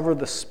to cover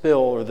the spill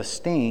or the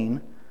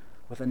stain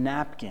with a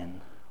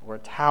napkin or a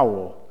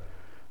towel,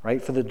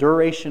 right, for the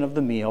duration of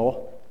the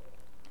meal,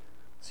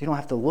 so you don't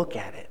have to look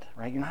at it,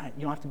 right? You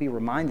don't have to be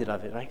reminded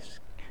of it. I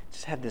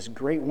just had this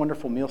great,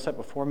 wonderful meal set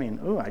before me,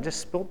 and I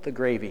just spilt the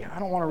gravy. I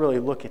don't want to really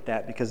look at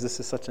that because this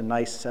is such a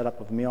nice setup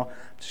of a meal.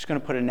 I'm just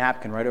going to put a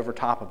napkin right over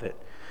top of it,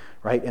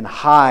 right, and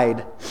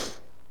hide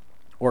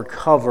or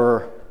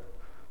cover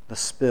the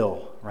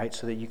spill, right,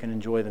 so that you can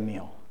enjoy the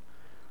meal.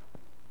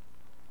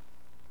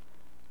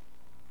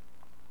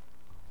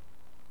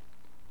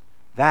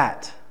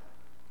 That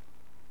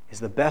is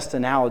the best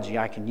analogy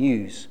I can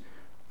use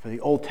for the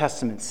Old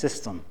Testament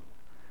system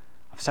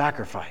of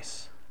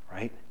sacrifice,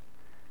 right?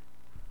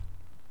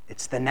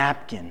 It's the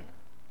napkin.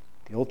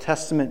 The Old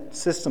Testament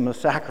system of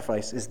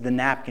sacrifice is the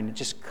napkin. It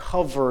just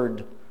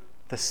covered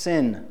the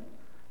sin.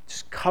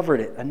 Just covered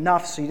it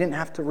enough so you didn't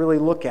have to really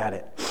look at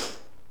it.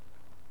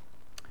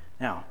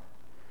 Now,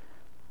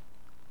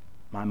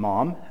 my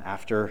mom,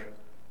 after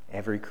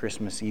every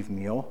Christmas Eve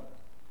meal,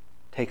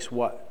 takes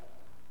what?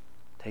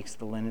 Takes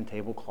the linen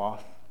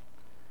tablecloth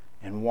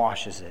and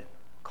washes it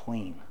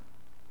clean.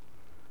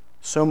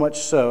 So much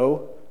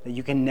so that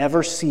you can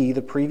never see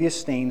the previous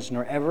stains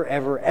nor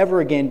ever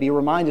again be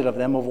reminded of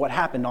them, of what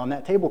happened on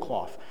that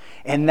tablecloth.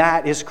 And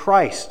that is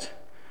Christ,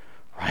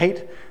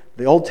 right?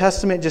 The Old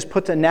Testament just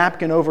puts a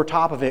napkin over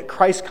top of it.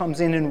 Christ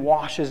comes in and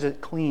washes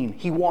it clean.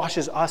 He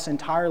washes us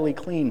entirely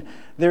clean.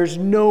 There's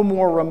no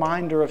more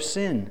reminder of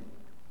sin.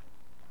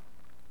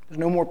 There's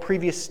no more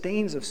previous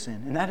stains of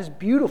sin. And that is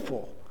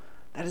beautiful.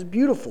 That is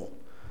beautiful.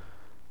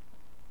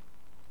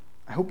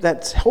 I hope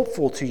that's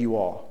helpful to you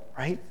all,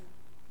 right?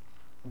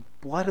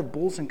 Blood of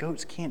bulls and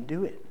goats can't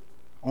do it.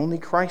 Only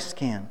Christ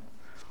can,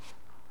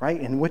 right?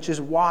 And which is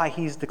why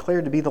he's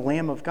declared to be the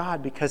Lamb of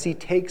God, because he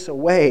takes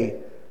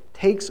away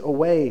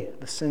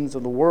the sins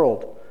of the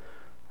world,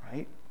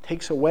 right?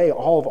 Takes away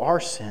all of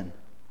our sin.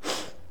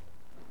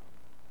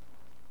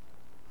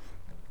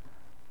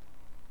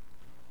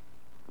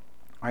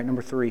 All right,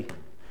 number 3,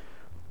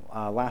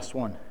 last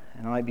one.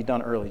 And I might be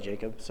done early,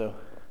 Jacob, so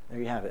there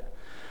you have it.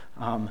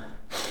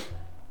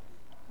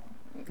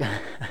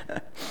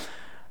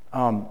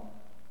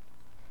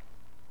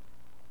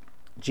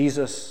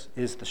 Jesus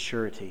is the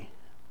surety.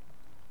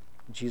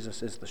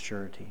 Jesus is the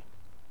surety.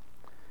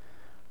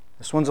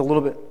 This one's a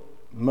little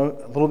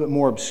bit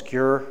more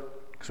obscure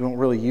because we don't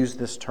really use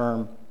this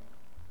term,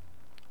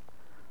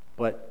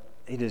 but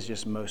it is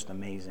just most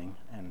amazing.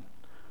 And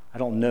I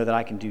don't know that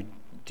I can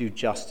do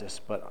justice,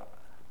 but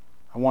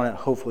I want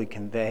to hopefully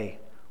convey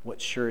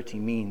what surety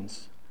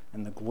means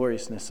and the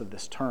gloriousness of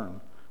this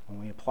term when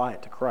we apply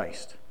it to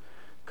Christ.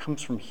 It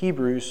comes from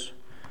Hebrews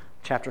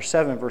chapter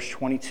 7, verse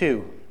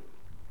 22.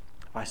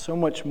 By so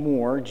much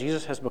more,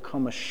 Jesus has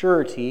become a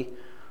surety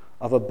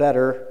of a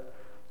better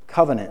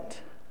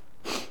covenant.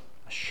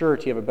 A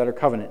surety of a better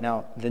covenant.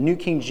 Now, the New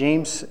King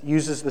James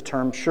uses the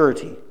term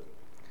surety.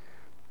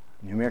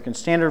 The New American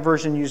Standard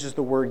Version uses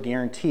the word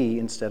guarantee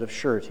instead of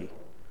surety.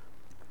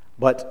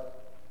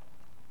 But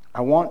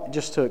I want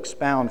just to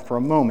expound for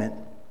a moment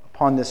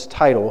upon this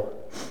title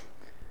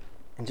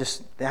and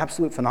just the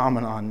absolute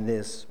phenomenon it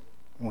is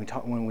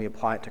when we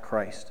apply it to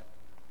Christ.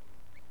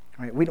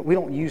 Right? We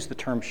don't use the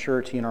term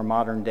surety in our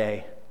modern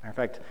day. Matter of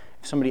fact,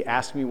 if somebody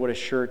asked me what a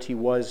surety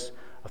was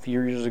a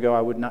few years ago,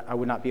 I would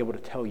not be able to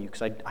tell you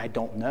because I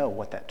don't know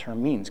what that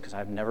term means because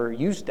I've never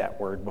used that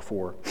word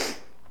before.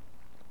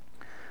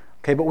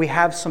 Okay, but we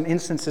have some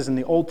instances in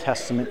the Old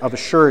Testament of a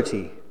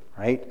surety,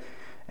 right?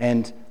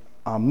 And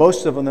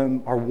most of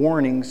them are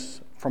warnings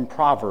from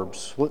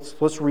Proverbs.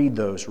 Let's read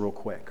those real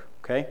quick,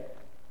 okay?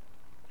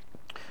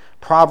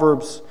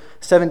 Proverbs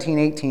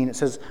 17:18, it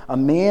says, "A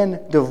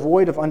man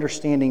devoid of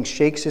understanding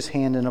shakes his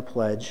hand in a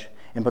pledge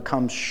and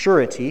becomes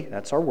surety,"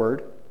 that's our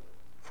word,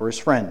 "for his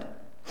friend."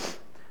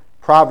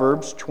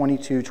 Proverbs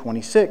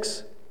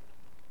 22:26,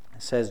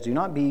 it says, "Do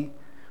not be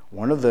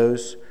one of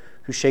those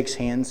who shakes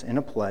hands in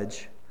a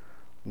pledge,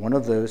 one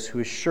of those who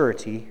is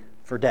surety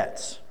for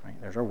debts." Right,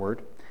 there's our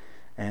word.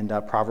 And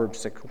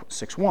Proverbs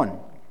 6:1,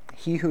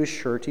 "He who is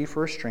surety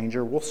for a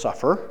stranger will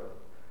suffer,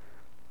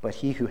 but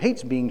he who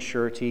hates being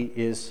surety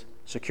is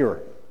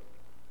secure."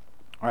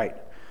 All right,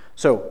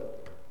 so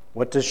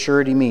what does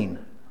surety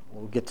mean?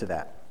 We'll get to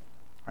that.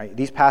 All right,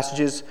 these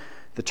passages,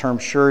 the term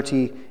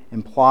surety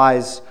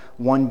implies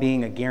one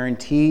being a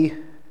guarantee,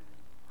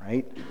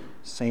 right?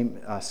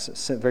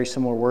 Very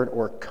similar word,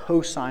 or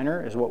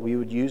cosigner is what we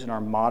would use in our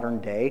modern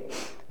day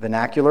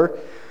vernacular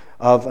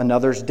of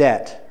another's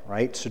debt,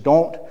 right? So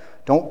don't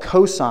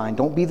cosign,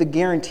 don't be the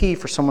guarantee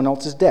for someone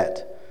else's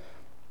debt.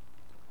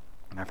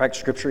 Matter of fact,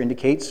 Scripture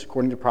indicates,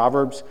 according to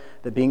Proverbs,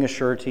 that being a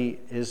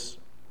surety is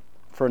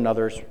for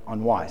another's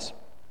unwise.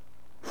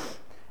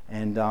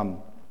 And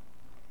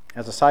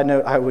As a side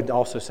note, I would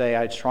also say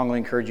I'd strongly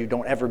encourage you,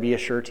 don't ever be a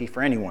surety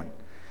for anyone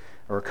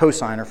or a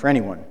cosigner for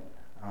anyone.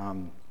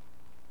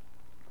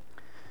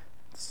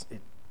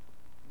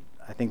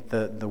 I think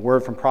the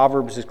word from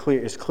Proverbs is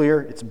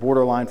clear. It's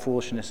borderline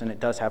foolishness, and it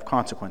does have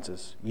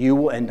consequences. You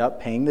will end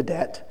up paying the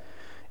debt.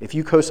 If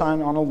you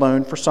cosign on a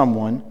loan for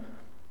someone,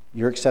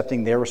 you're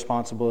accepting their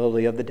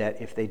responsibility of the debt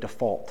if they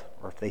default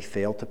or if they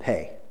fail to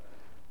pay,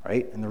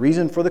 right? And the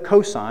reason for the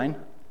cosign,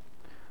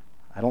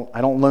 I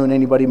don't loan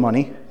anybody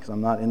money because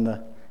I'm not in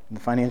the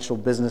financial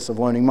business of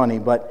loaning money,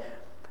 but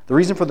the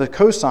reason for the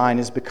cosign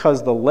is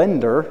because the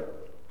lender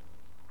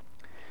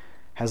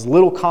has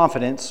little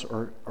confidence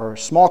or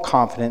small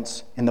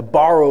confidence in the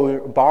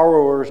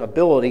borrower's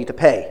ability to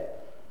pay.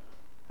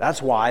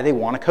 That's why they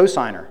want a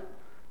cosigner.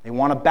 They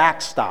want a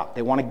backstop.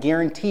 They want a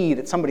guarantee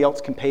that somebody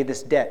else can pay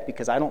this debt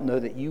because I don't know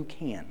that you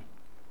can.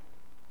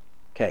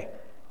 Okay.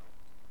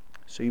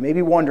 So you may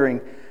be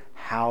wondering,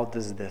 how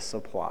does this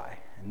apply?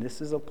 And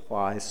this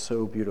applies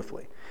so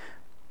beautifully.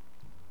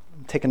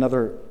 Take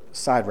another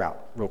side route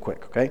real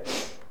quick, okay?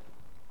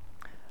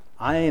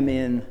 I am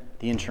in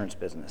the insurance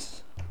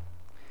business.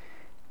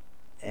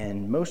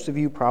 And most of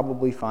you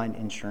probably find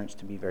insurance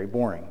to be very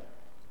boring.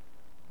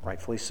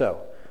 Rightfully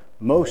so.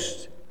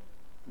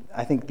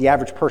 I think the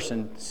average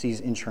person sees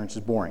insurance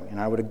as boring, and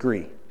I would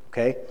agree,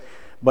 okay?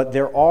 But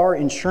there are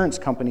insurance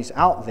companies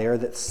out there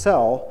that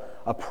sell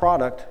a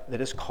product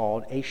that is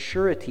called a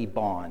surety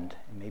bond.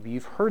 And maybe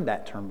you've heard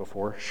that term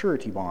before,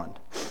 surety bond.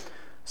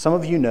 Some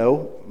of you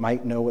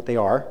might know what they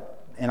are,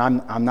 and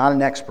I'm not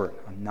an expert.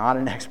 I'm not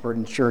an expert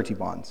in surety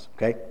bonds,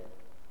 okay?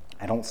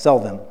 I don't sell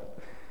them.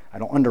 I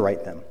don't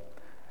underwrite them.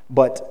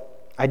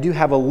 But I do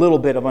have a little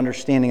bit of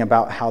understanding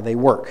about how they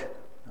work,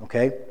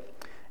 okay?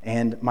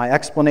 And my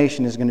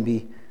explanation is going to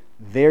be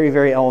very,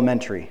 very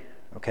elementary,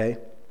 okay?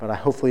 But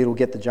hopefully it'll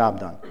get the job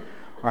done.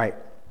 All right.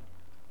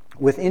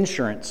 With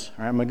insurance,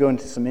 all right, I'm going to go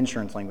into some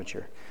insurance language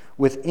here.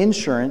 With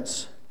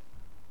insurance,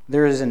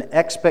 there is an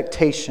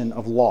expectation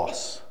of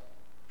loss,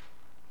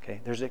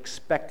 okay? There's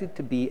expected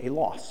to be a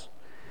loss.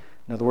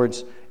 In other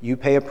words, you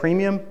pay a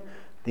premium,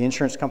 the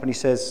insurance company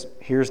says,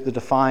 here's the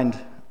defined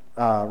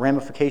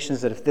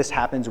ramifications that if this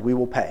happens, we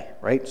will pay,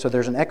 right? So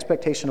there's an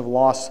expectation of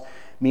loss,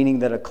 meaning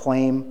that a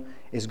claim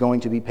is going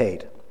to be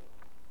paid.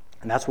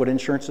 And that's what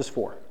insurance is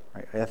for,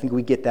 right? I think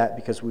we get that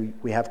because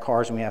we have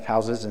cars and we have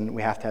houses and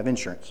we have to have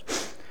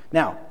insurance.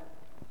 Now,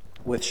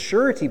 with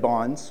surety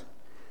bonds,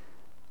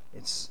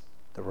 it's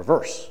the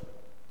reverse.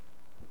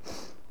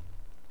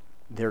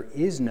 There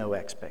is no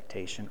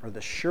expectation, or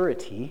the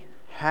surety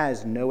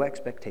has no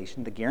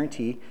expectation, the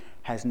guarantee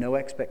has no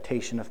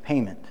expectation of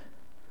payment.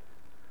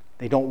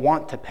 They don't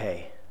want to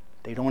pay.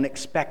 They don't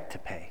expect to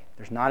pay.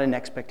 There's not an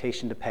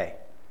expectation to pay.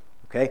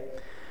 Okay?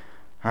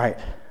 All right.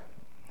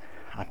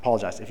 I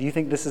apologize. If you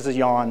think this is a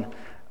yawn,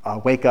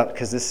 wake up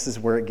because this is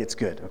where it gets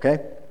good. Okay?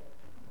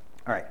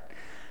 All right.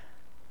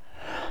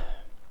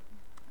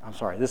 I'm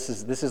sorry. This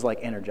is like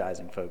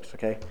energizing, folks.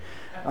 Okay?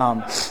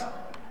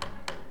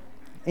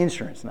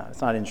 Insurance. No,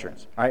 it's not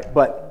insurance. All right?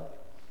 But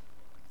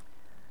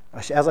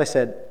as I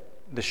said,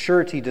 the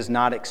surety does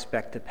not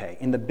expect to pay.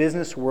 In the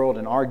business world,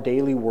 in our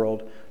daily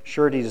world,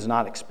 surety does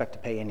not expect to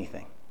pay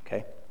anything,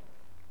 okay?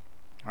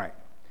 All right.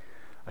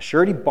 A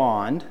surety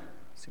bond,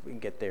 let's see if we can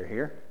get there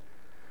here.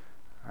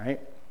 All right.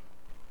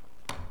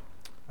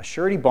 A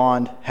surety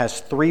bond has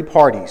three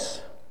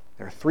parties.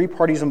 There are three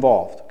parties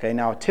involved, okay?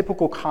 Now, a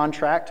typical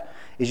contract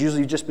is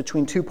usually just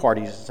between two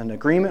parties. It's an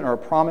agreement or a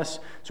promise.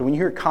 So when you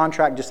hear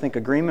contract, just think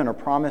agreement or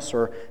promise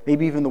or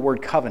maybe even the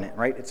word covenant,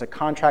 right? It's a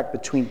contract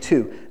between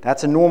two.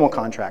 That's a normal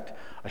contract.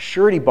 A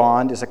surety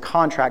bond is a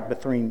contract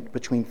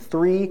between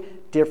three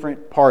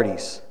different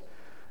parties,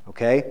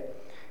 okay?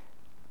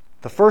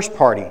 The first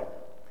party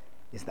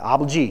is the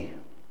obligee,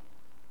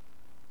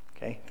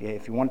 okay?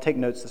 If you want to take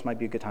notes, this might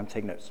be a good time to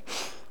take notes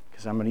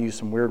because I'm going to use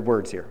some weird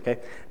words here, okay?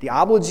 The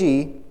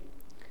obligee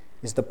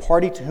is the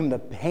party to whom the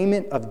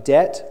payment of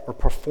debt or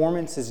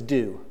performance is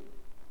due.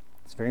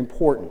 It's very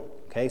important,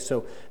 okay?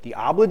 So the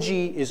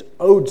obligee is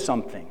owed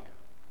something.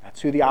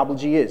 That's who the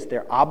obligee is.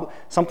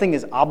 Something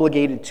is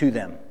obligated to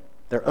them.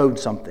 They're owed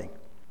something.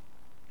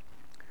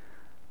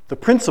 The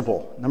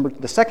principal,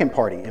 the second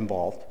party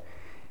involved,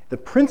 the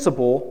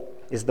principal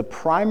is the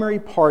primary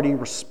party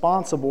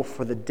responsible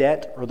for the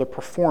debt or the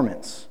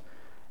performance.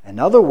 In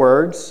other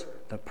words,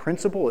 the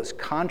principal is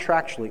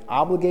contractually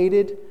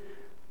obligated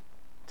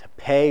to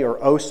pay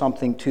or owe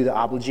something to the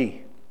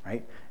obligee,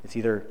 right? It's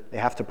either they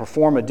have to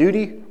perform a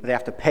duty or they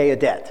have to pay a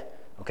debt,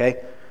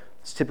 okay?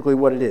 That's typically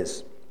what it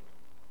is.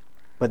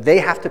 But they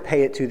have to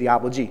pay it to the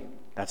obligee.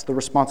 That's the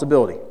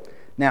responsibility.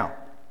 Now,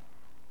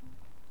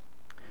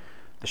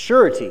 the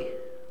surety,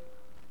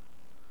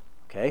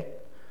 okay?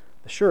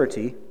 The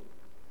surety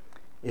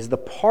is the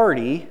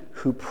party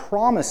who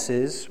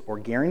promises or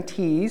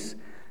guarantees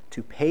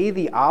to pay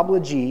the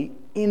obligee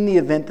in the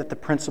event that the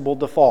principal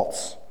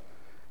defaults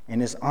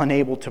and is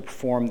unable to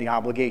perform the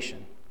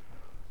obligation.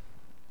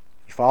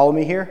 You follow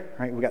me here?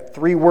 All right, we've got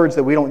three words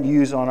that we don't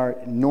use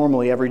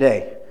normally every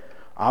day.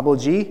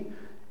 Obligee,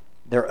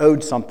 they're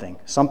owed something.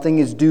 Something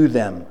is due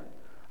them.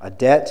 a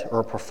debt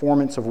or a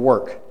performance of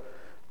work.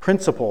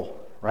 Principal,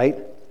 right?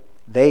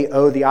 They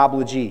owe the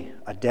obligee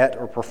a debt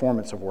or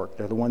performance of work.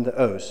 They're the one that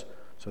owes.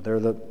 So they're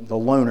the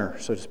loaner,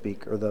 so to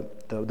speak, or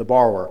the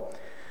borrower.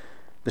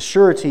 The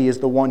surety is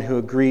the one who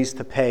agrees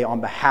to pay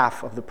on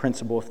behalf of the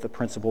principal if the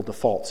principal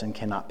defaults and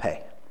cannot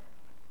pay.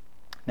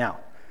 Now,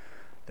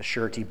 the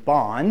surety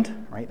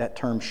bond, right, that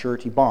term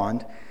surety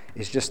bond,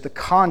 is just the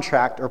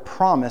contract or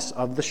promise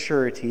of the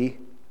surety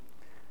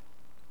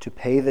to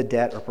pay the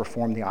debt or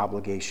perform the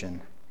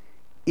obligation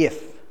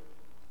if,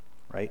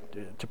 right,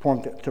 to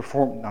perform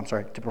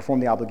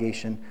the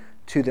obligation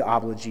to the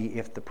obligee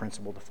if the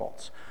principal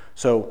defaults.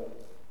 So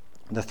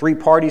the three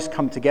parties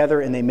come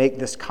together and they make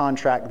this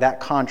contract. That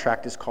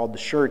contract is called the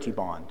surety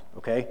bond,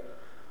 okay?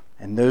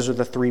 And those are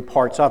the three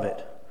parts of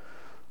it.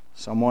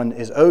 Someone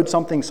is owed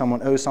something,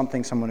 someone owes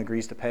something, someone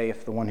agrees to pay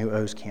if the one who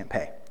owes can't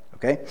pay,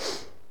 okay?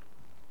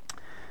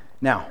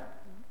 Now,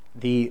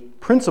 the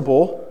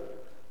principal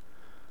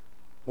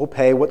will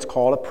pay what's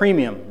called a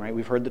premium, right?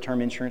 We've heard the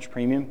term insurance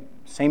premium.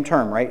 Same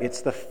term, right?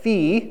 It's the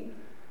fee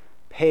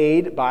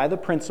paid by the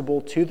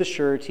principal to the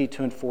surety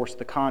to enforce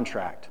the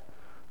contract.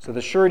 So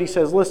the surety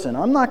says, listen,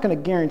 I'm not going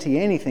to guarantee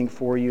anything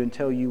for you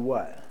until you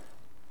what?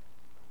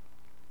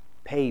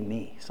 Pay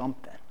me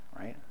something,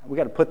 right? We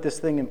got to put this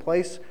thing in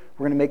place.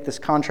 We're going to make this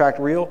contract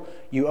real.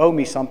 You owe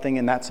me something,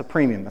 and that's a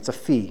premium. That's a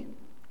fee.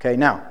 Okay,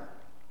 now,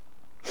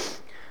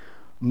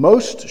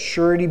 most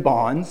surety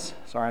bonds,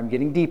 sorry, I'm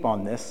getting deep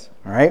on this,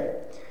 all right?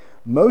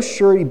 Most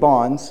surety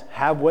bonds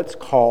have what's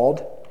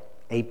called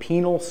a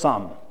penal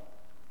sum.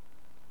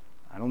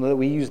 I don't know that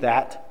we use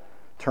that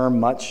term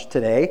much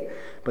today,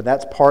 but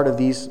that's part of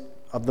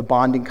the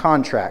bonding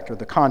contract or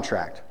the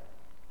contract.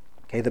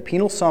 Okay, the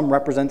penal sum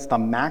represents the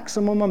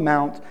maximum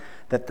amount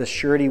that the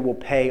surety will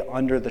pay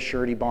under the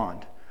surety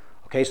bond.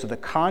 Okay, so the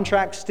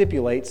contract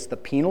stipulates the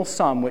penal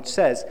sum, which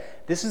says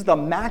this is the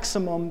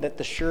maximum that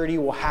the surety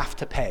will have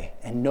to pay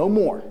and no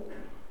more.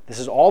 This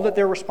is all that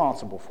they're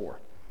responsible for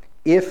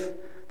if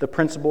the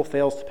principal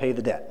fails to pay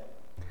the debt.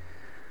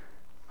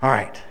 All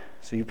right,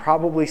 so you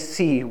probably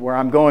see where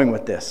I'm going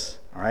with this,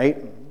 all right?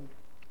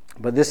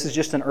 But this is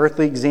just an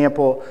earthly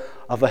example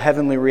of a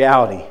heavenly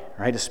reality,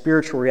 right? A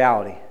spiritual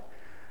reality.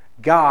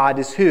 God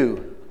is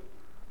who?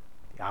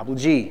 The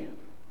obligee.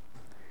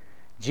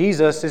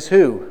 Jesus is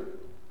who?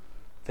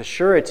 The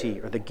surety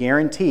or the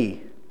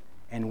guarantee.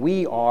 And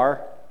we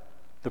are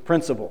the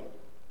principal.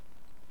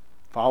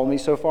 Follow me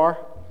so far?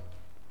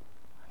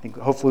 I think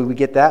hopefully we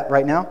get that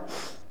right now.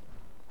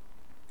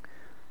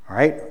 All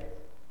right.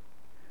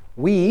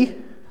 We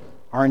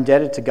are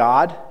indebted to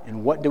God,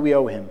 and what do we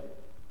owe Him?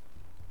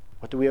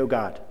 What do we owe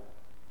God?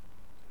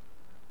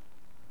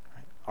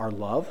 Our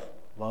love.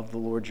 Love the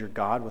Lord your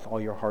God with all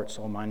your heart,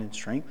 soul, mind, and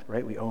strength,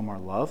 right? We owe Him our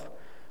love.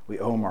 We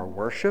owe Him our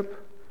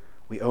worship.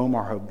 We owe Him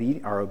our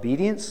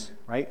obedience,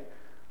 right?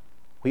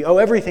 We owe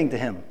everything to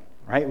Him,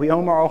 right? We owe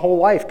Him our whole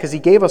life because He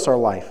gave us our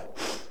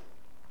life,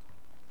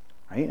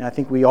 right? And I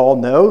think we all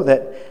know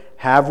that,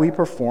 have we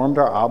performed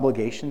our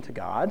obligation to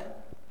God?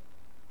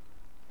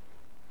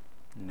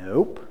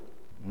 Nope.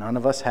 None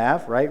of us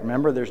have, right?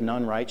 Remember, there's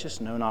none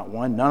righteous, no, not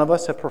one. None of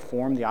us have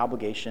performed the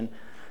obligation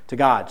to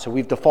God. So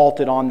we've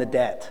defaulted on the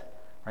debt,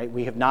 right?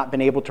 We have not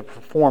been able to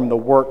perform the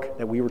work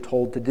that we were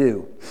told to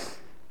do,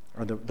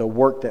 or the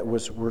work that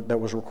was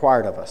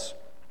required of us,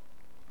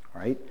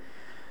 right?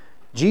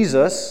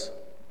 Jesus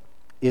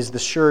is the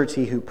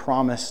surety who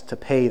promised to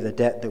pay the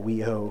debt that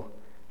we owe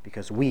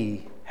because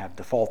we have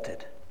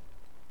defaulted.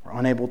 We're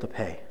unable to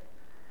pay.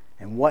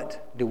 And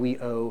what do we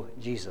owe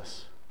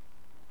Jesus?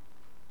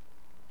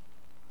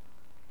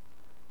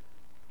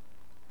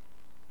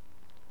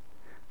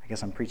 I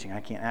guess I'm preaching. I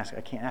can't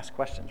ask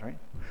questions, right?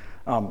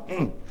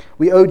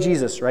 We owe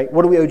Jesus, right?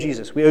 What do we owe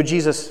Jesus? We owe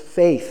Jesus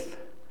faith.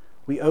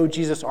 We owe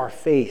Jesus our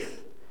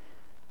faith,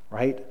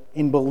 right?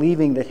 In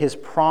believing that His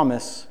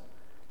promise,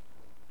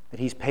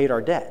 that He's paid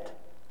our debt.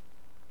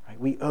 Right?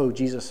 We owe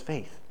Jesus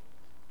faith.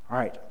 All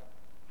right.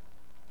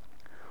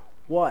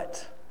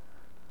 What?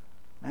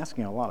 I'm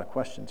asking a lot of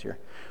questions here.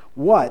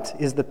 What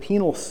is the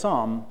penal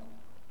sum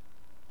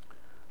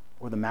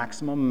or the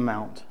maximum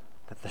amount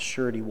that the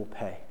surety will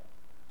pay?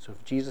 So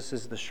if Jesus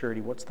is the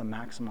surety, what's the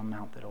maximum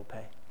amount that He'll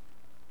pay?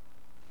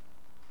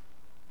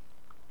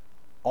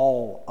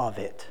 All of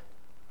it.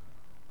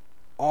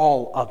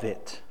 All of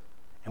it.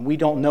 And we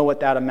don't know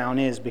what that amount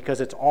is because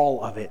it's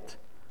all of it.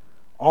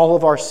 All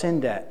of our sin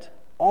debt.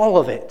 All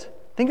of it.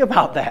 Think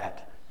about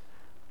that.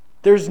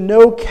 There's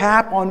no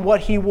cap on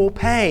what He will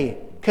pay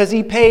because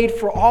He paid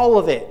for all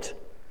of it.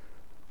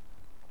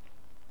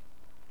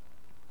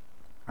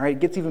 All right, it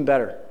gets even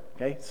better.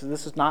 Okay, so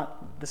this is not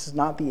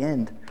the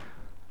end.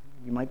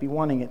 You might be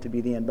wanting it to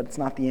be the end, but it's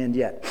not the end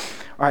yet.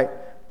 All right.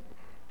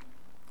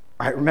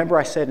 Remember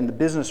I said in the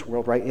business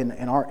world, right, in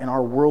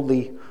our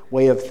worldly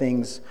way of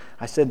things,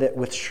 I said that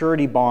with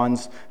surety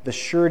bonds, the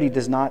surety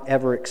does not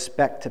ever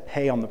expect to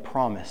pay on the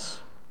promise.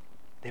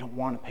 They don't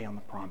want to pay on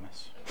the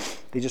promise.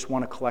 They just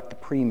want to collect the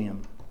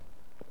premium,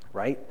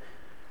 right?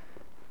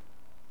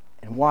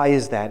 And why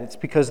is that? It's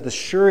because the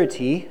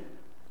surety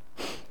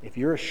if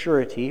you're a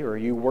surety or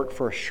you work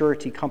for a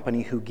surety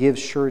company who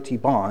gives surety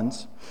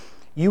bonds,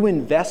 you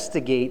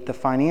investigate the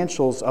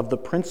financials of the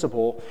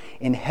principal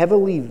and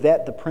heavily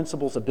vet the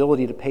principal's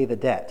ability to pay the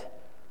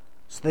debt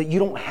so that you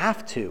don't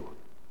have to,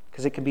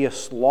 because it can be a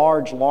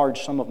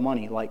large sum of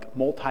money, like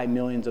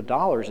multi-millions of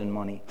dollars in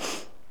money.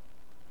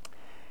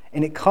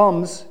 And it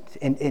comes,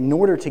 in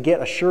order to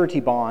get a surety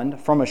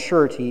bond from a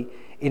surety,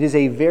 it is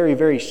a very,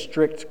 very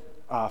strict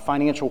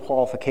financial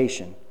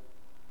qualification.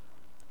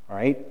 All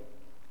right?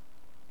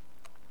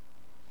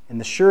 And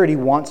the surety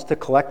wants to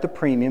collect the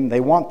premium. They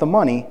want the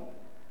money,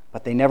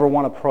 but they never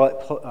want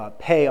to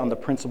pay on the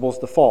principal's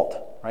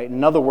default. Right?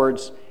 In other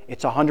words,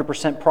 it's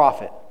 100%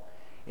 profit.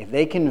 If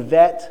they can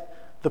vet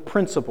the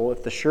principal,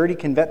 if the surety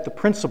can vet the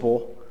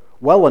principal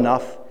well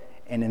enough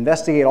and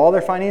investigate all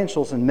their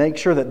financials and make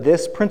sure that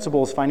this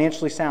principal is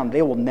financially sound,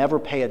 they will never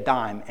pay a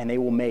dime and they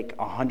will make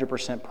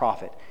 100%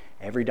 profit.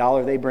 Every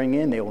dollar they bring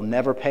in, they will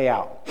never pay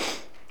out.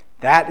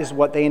 That is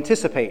what they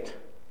anticipate.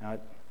 Now,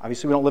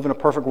 obviously, we don't live in a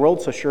perfect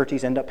world, so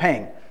sureties end up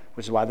paying,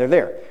 which is why they're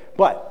there.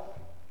 But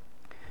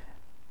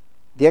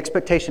the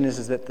expectation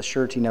is that the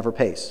surety never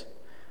pays.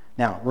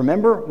 Now,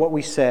 remember what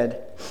we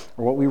said,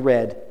 or what we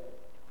read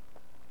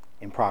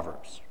in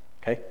Proverbs,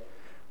 okay?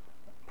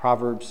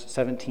 Proverbs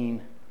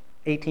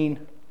 17:18,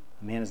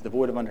 a man is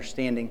devoid of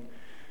understanding,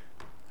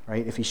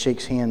 right? If he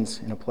shakes hands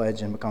in a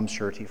pledge and becomes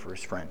surety for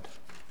his friend.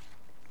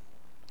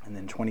 And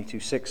then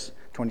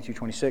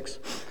 22:26,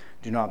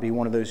 do not be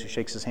one of those who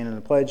shakes his hand in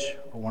a pledge,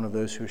 or one of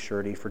those who is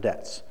surety for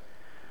debts.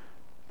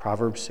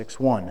 Proverbs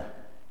 6:1,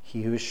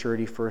 he who is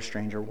surety for a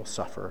stranger will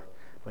suffer,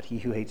 but he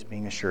who hates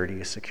being a surety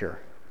is secure.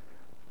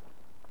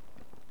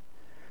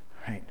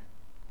 Right?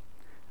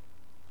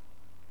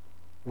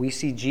 We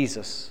see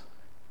Jesus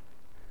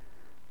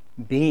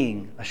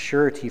being a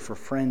surety for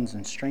friends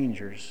and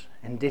strangers.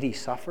 And did he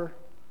suffer?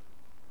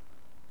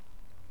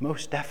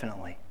 Most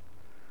definitely.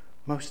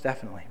 Most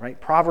definitely, right?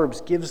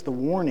 Proverbs gives the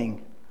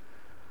warning.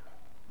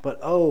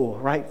 But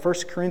right, 1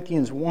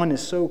 Corinthians 1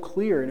 is so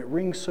clear and it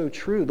rings so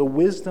true. The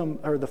wisdom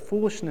or the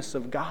foolishness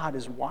of God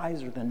is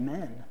wiser than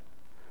men.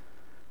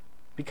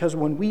 Because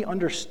when we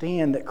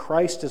understand that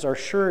Christ is our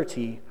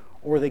surety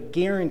or the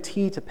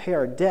guarantee to pay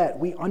our debt,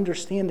 we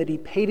understand that he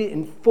paid it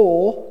in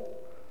full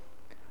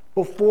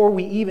before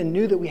we even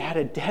knew that we had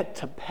a debt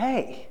to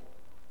pay.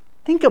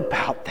 Think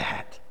about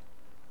that.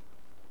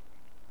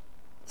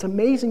 It's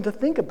amazing to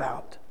think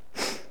about.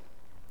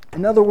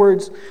 In other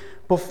words,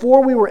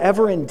 before we were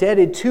ever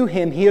indebted to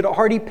him, he had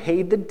already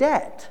paid the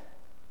debt.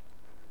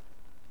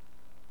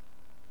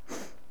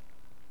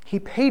 He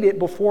paid it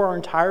before our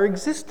entire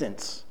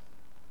existence.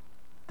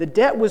 The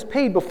debt was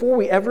paid before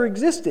we ever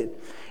existed.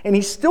 And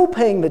he's still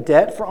paying the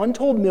debt for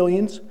untold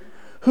millions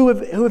who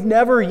have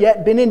never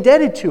yet been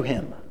indebted to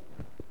him.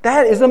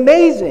 That is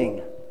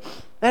amazing.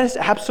 That is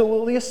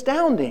absolutely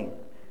astounding.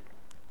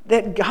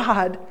 That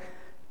God,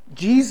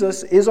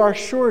 Jesus, is our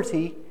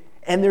surety,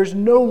 and there's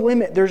no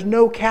limit, there's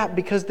no cap,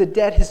 because the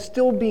debt is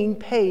still being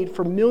paid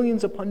for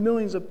millions upon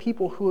millions of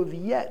people who have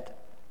yet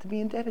to be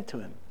indebted to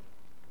him.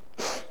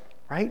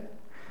 Right?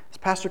 As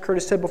Pastor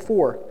Curtis said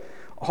before,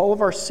 all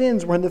of our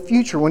sins were in the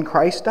future when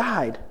Christ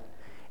died.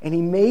 And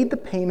he made the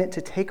payment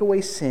to take away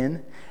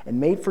sin and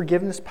made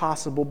forgiveness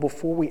possible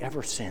before we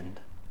ever sinned.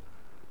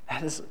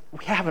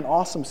 We have an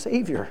awesome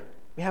Savior.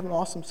 We have an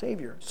awesome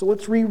Savior. So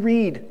let's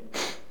reread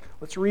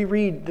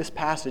this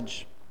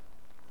passage.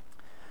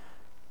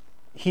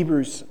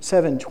 Hebrews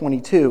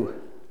 7:22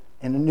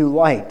 in a new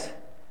light.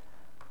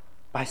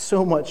 By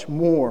so much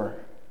more.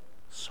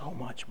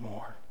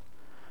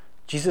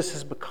 Jesus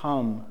has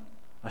become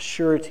a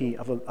surety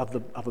of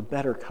a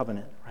better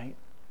covenant, right?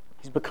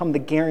 He's become the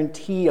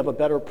guarantee of a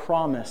better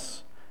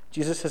promise.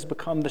 Jesus has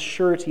become the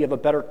surety of a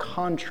better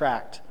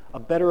contract, a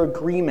better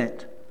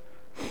agreement.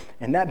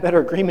 And that better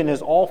agreement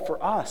is all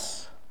for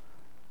us.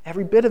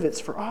 Every bit of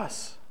it's for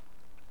us.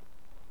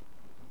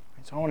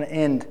 So I want to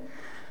end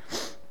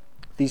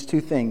these two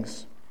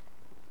things.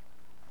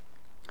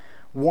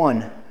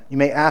 One, you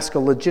may ask a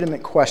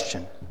legitimate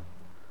question.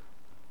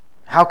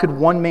 How could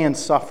one man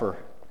suffer?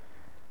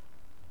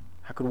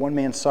 How could one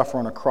man suffer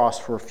on a cross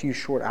for a few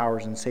short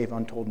hours and save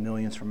untold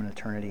millions from an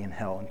eternity in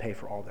hell and pay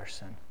for all their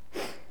sin?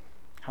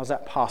 How's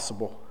that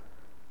possible?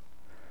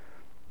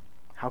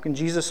 How can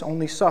Jesus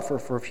only suffer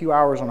for a few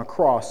hours on a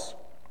cross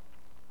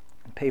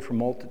and pay for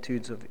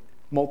multitude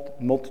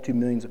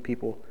millions of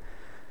people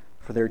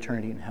for their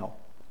eternity in hell?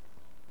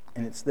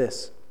 And it's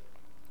this.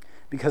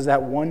 Because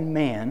that one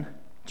man,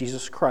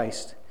 Jesus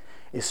Christ,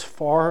 is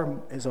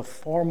of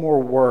far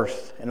more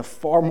worth and of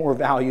far more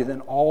value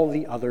than all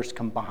the others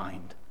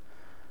combined.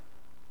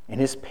 And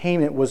his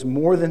payment was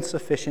more than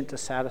sufficient to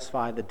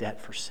satisfy the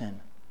debt for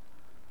sin.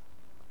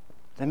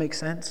 Does that make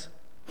sense?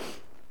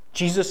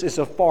 Jesus is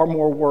of far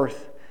more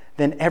worth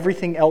than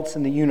everything else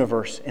in the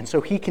universe. And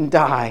so he can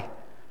die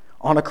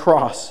on a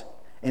cross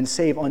and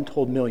save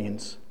untold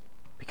millions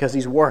because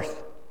he's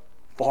worth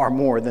far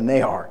more than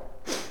they are.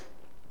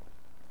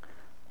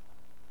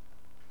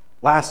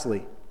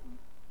 Lastly,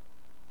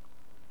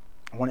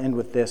 I want to end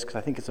with this because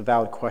I think it's a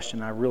valid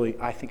question.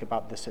 I think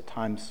about this at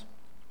times.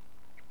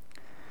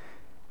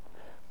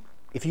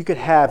 If you could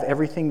have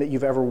everything that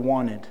you've ever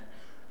wanted,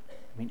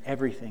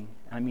 everything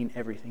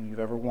you've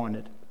ever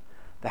wanted,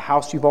 the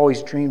house you've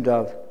always dreamed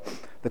of,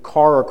 the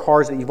car or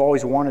cars that you've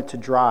always wanted to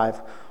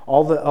drive,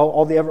 all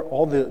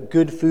the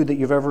good food that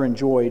you've ever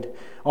enjoyed,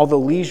 all the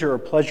leisure or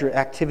pleasure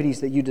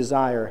activities that you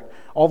desire,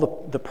 all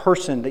the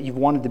person that you've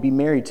wanted to be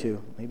married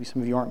to. Maybe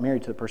some of you aren't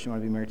married to the person you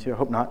want to be married to. I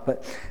hope not.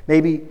 But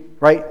maybe,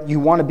 right, you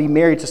want to be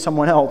married to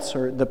someone else,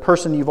 or the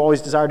person you've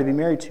always desired to be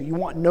married to. You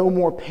want no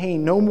more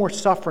pain, no more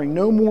suffering,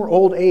 no more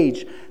old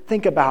age.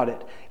 Think about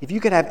it. If you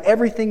could have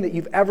everything that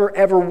you've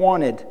ever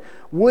wanted,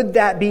 would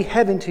that be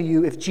heaven to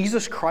you if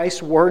Jesus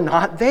Christ were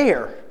not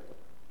there?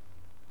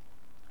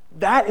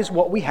 That is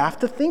what we have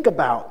to think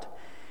about.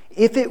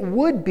 If it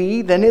would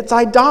be, then it's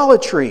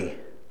idolatry.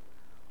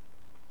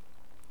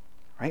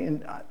 Right?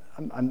 And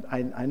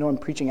I know I'm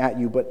preaching at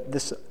you, but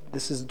this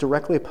is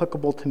directly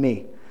applicable to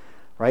me.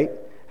 Right?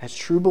 As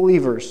true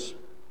believers,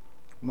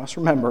 we must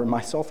remember,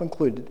 myself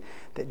included,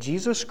 that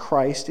Jesus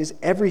Christ is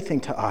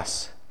everything to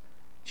us.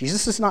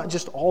 Jesus is not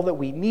just all that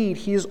we need,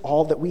 He is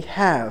all that we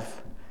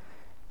have.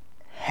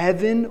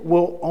 Heaven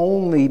will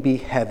only be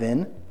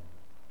heaven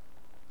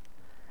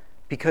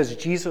because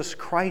Jesus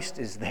Christ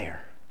is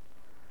there.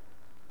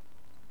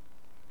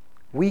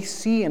 We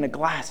see in a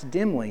glass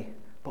dimly,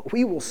 but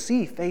we will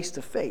see face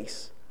to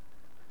face.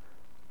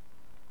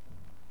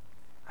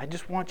 I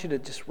just want you to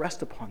just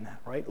rest upon that,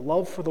 right?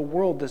 Love for the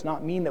world does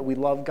not mean that we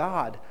love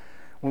God.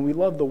 When we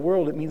love the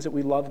world, it means that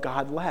we love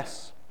God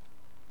less.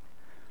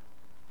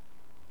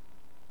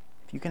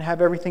 If you can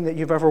have everything that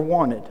you've ever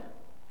wanted,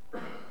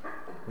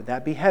 would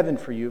that be heaven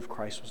for you if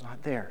Christ was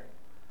not there?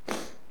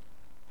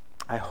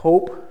 I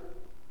hope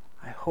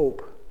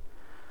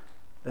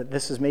that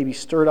this has maybe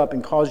stirred up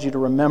and caused you to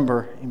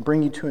remember and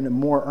bring you to a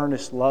more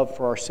earnest love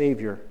for our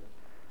Savior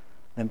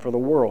than for the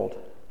world,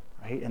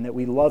 right? And that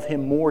we love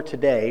Him more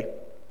today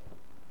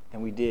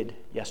than we did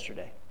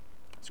yesterday.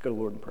 Let's go to the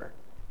Lord in prayer.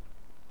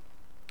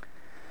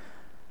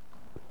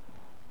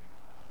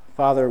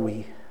 Father,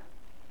 we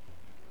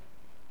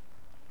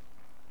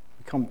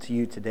come to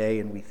you today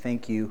and we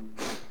thank you.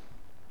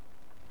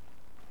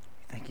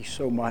 Thank you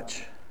so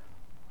much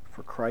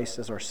for Christ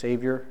as our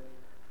Savior,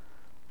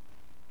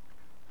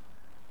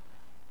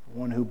 the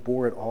one who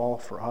bore it all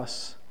for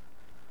us.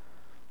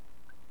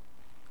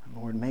 And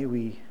Lord, may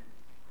we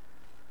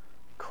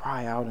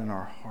cry out in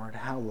our heart,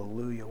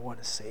 hallelujah, what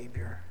a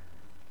Savior.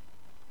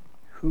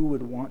 Who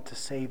would want to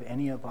save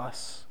any of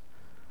us?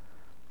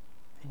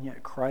 And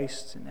yet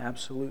Christ, in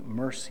absolute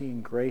mercy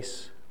and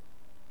grace,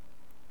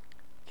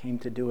 came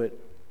to do it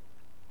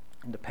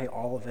and to pay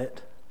all of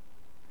it.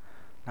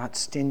 Not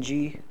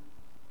stingy,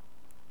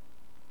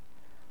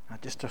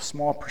 not just a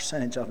small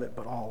percentage of it,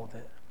 but all of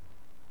it.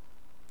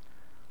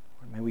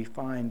 Lord, may we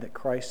find that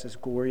Christ is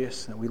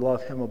glorious and that we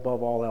love Him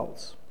above all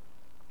else.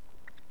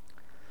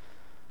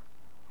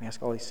 We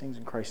ask all these things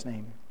in Christ's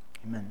name.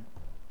 Amen.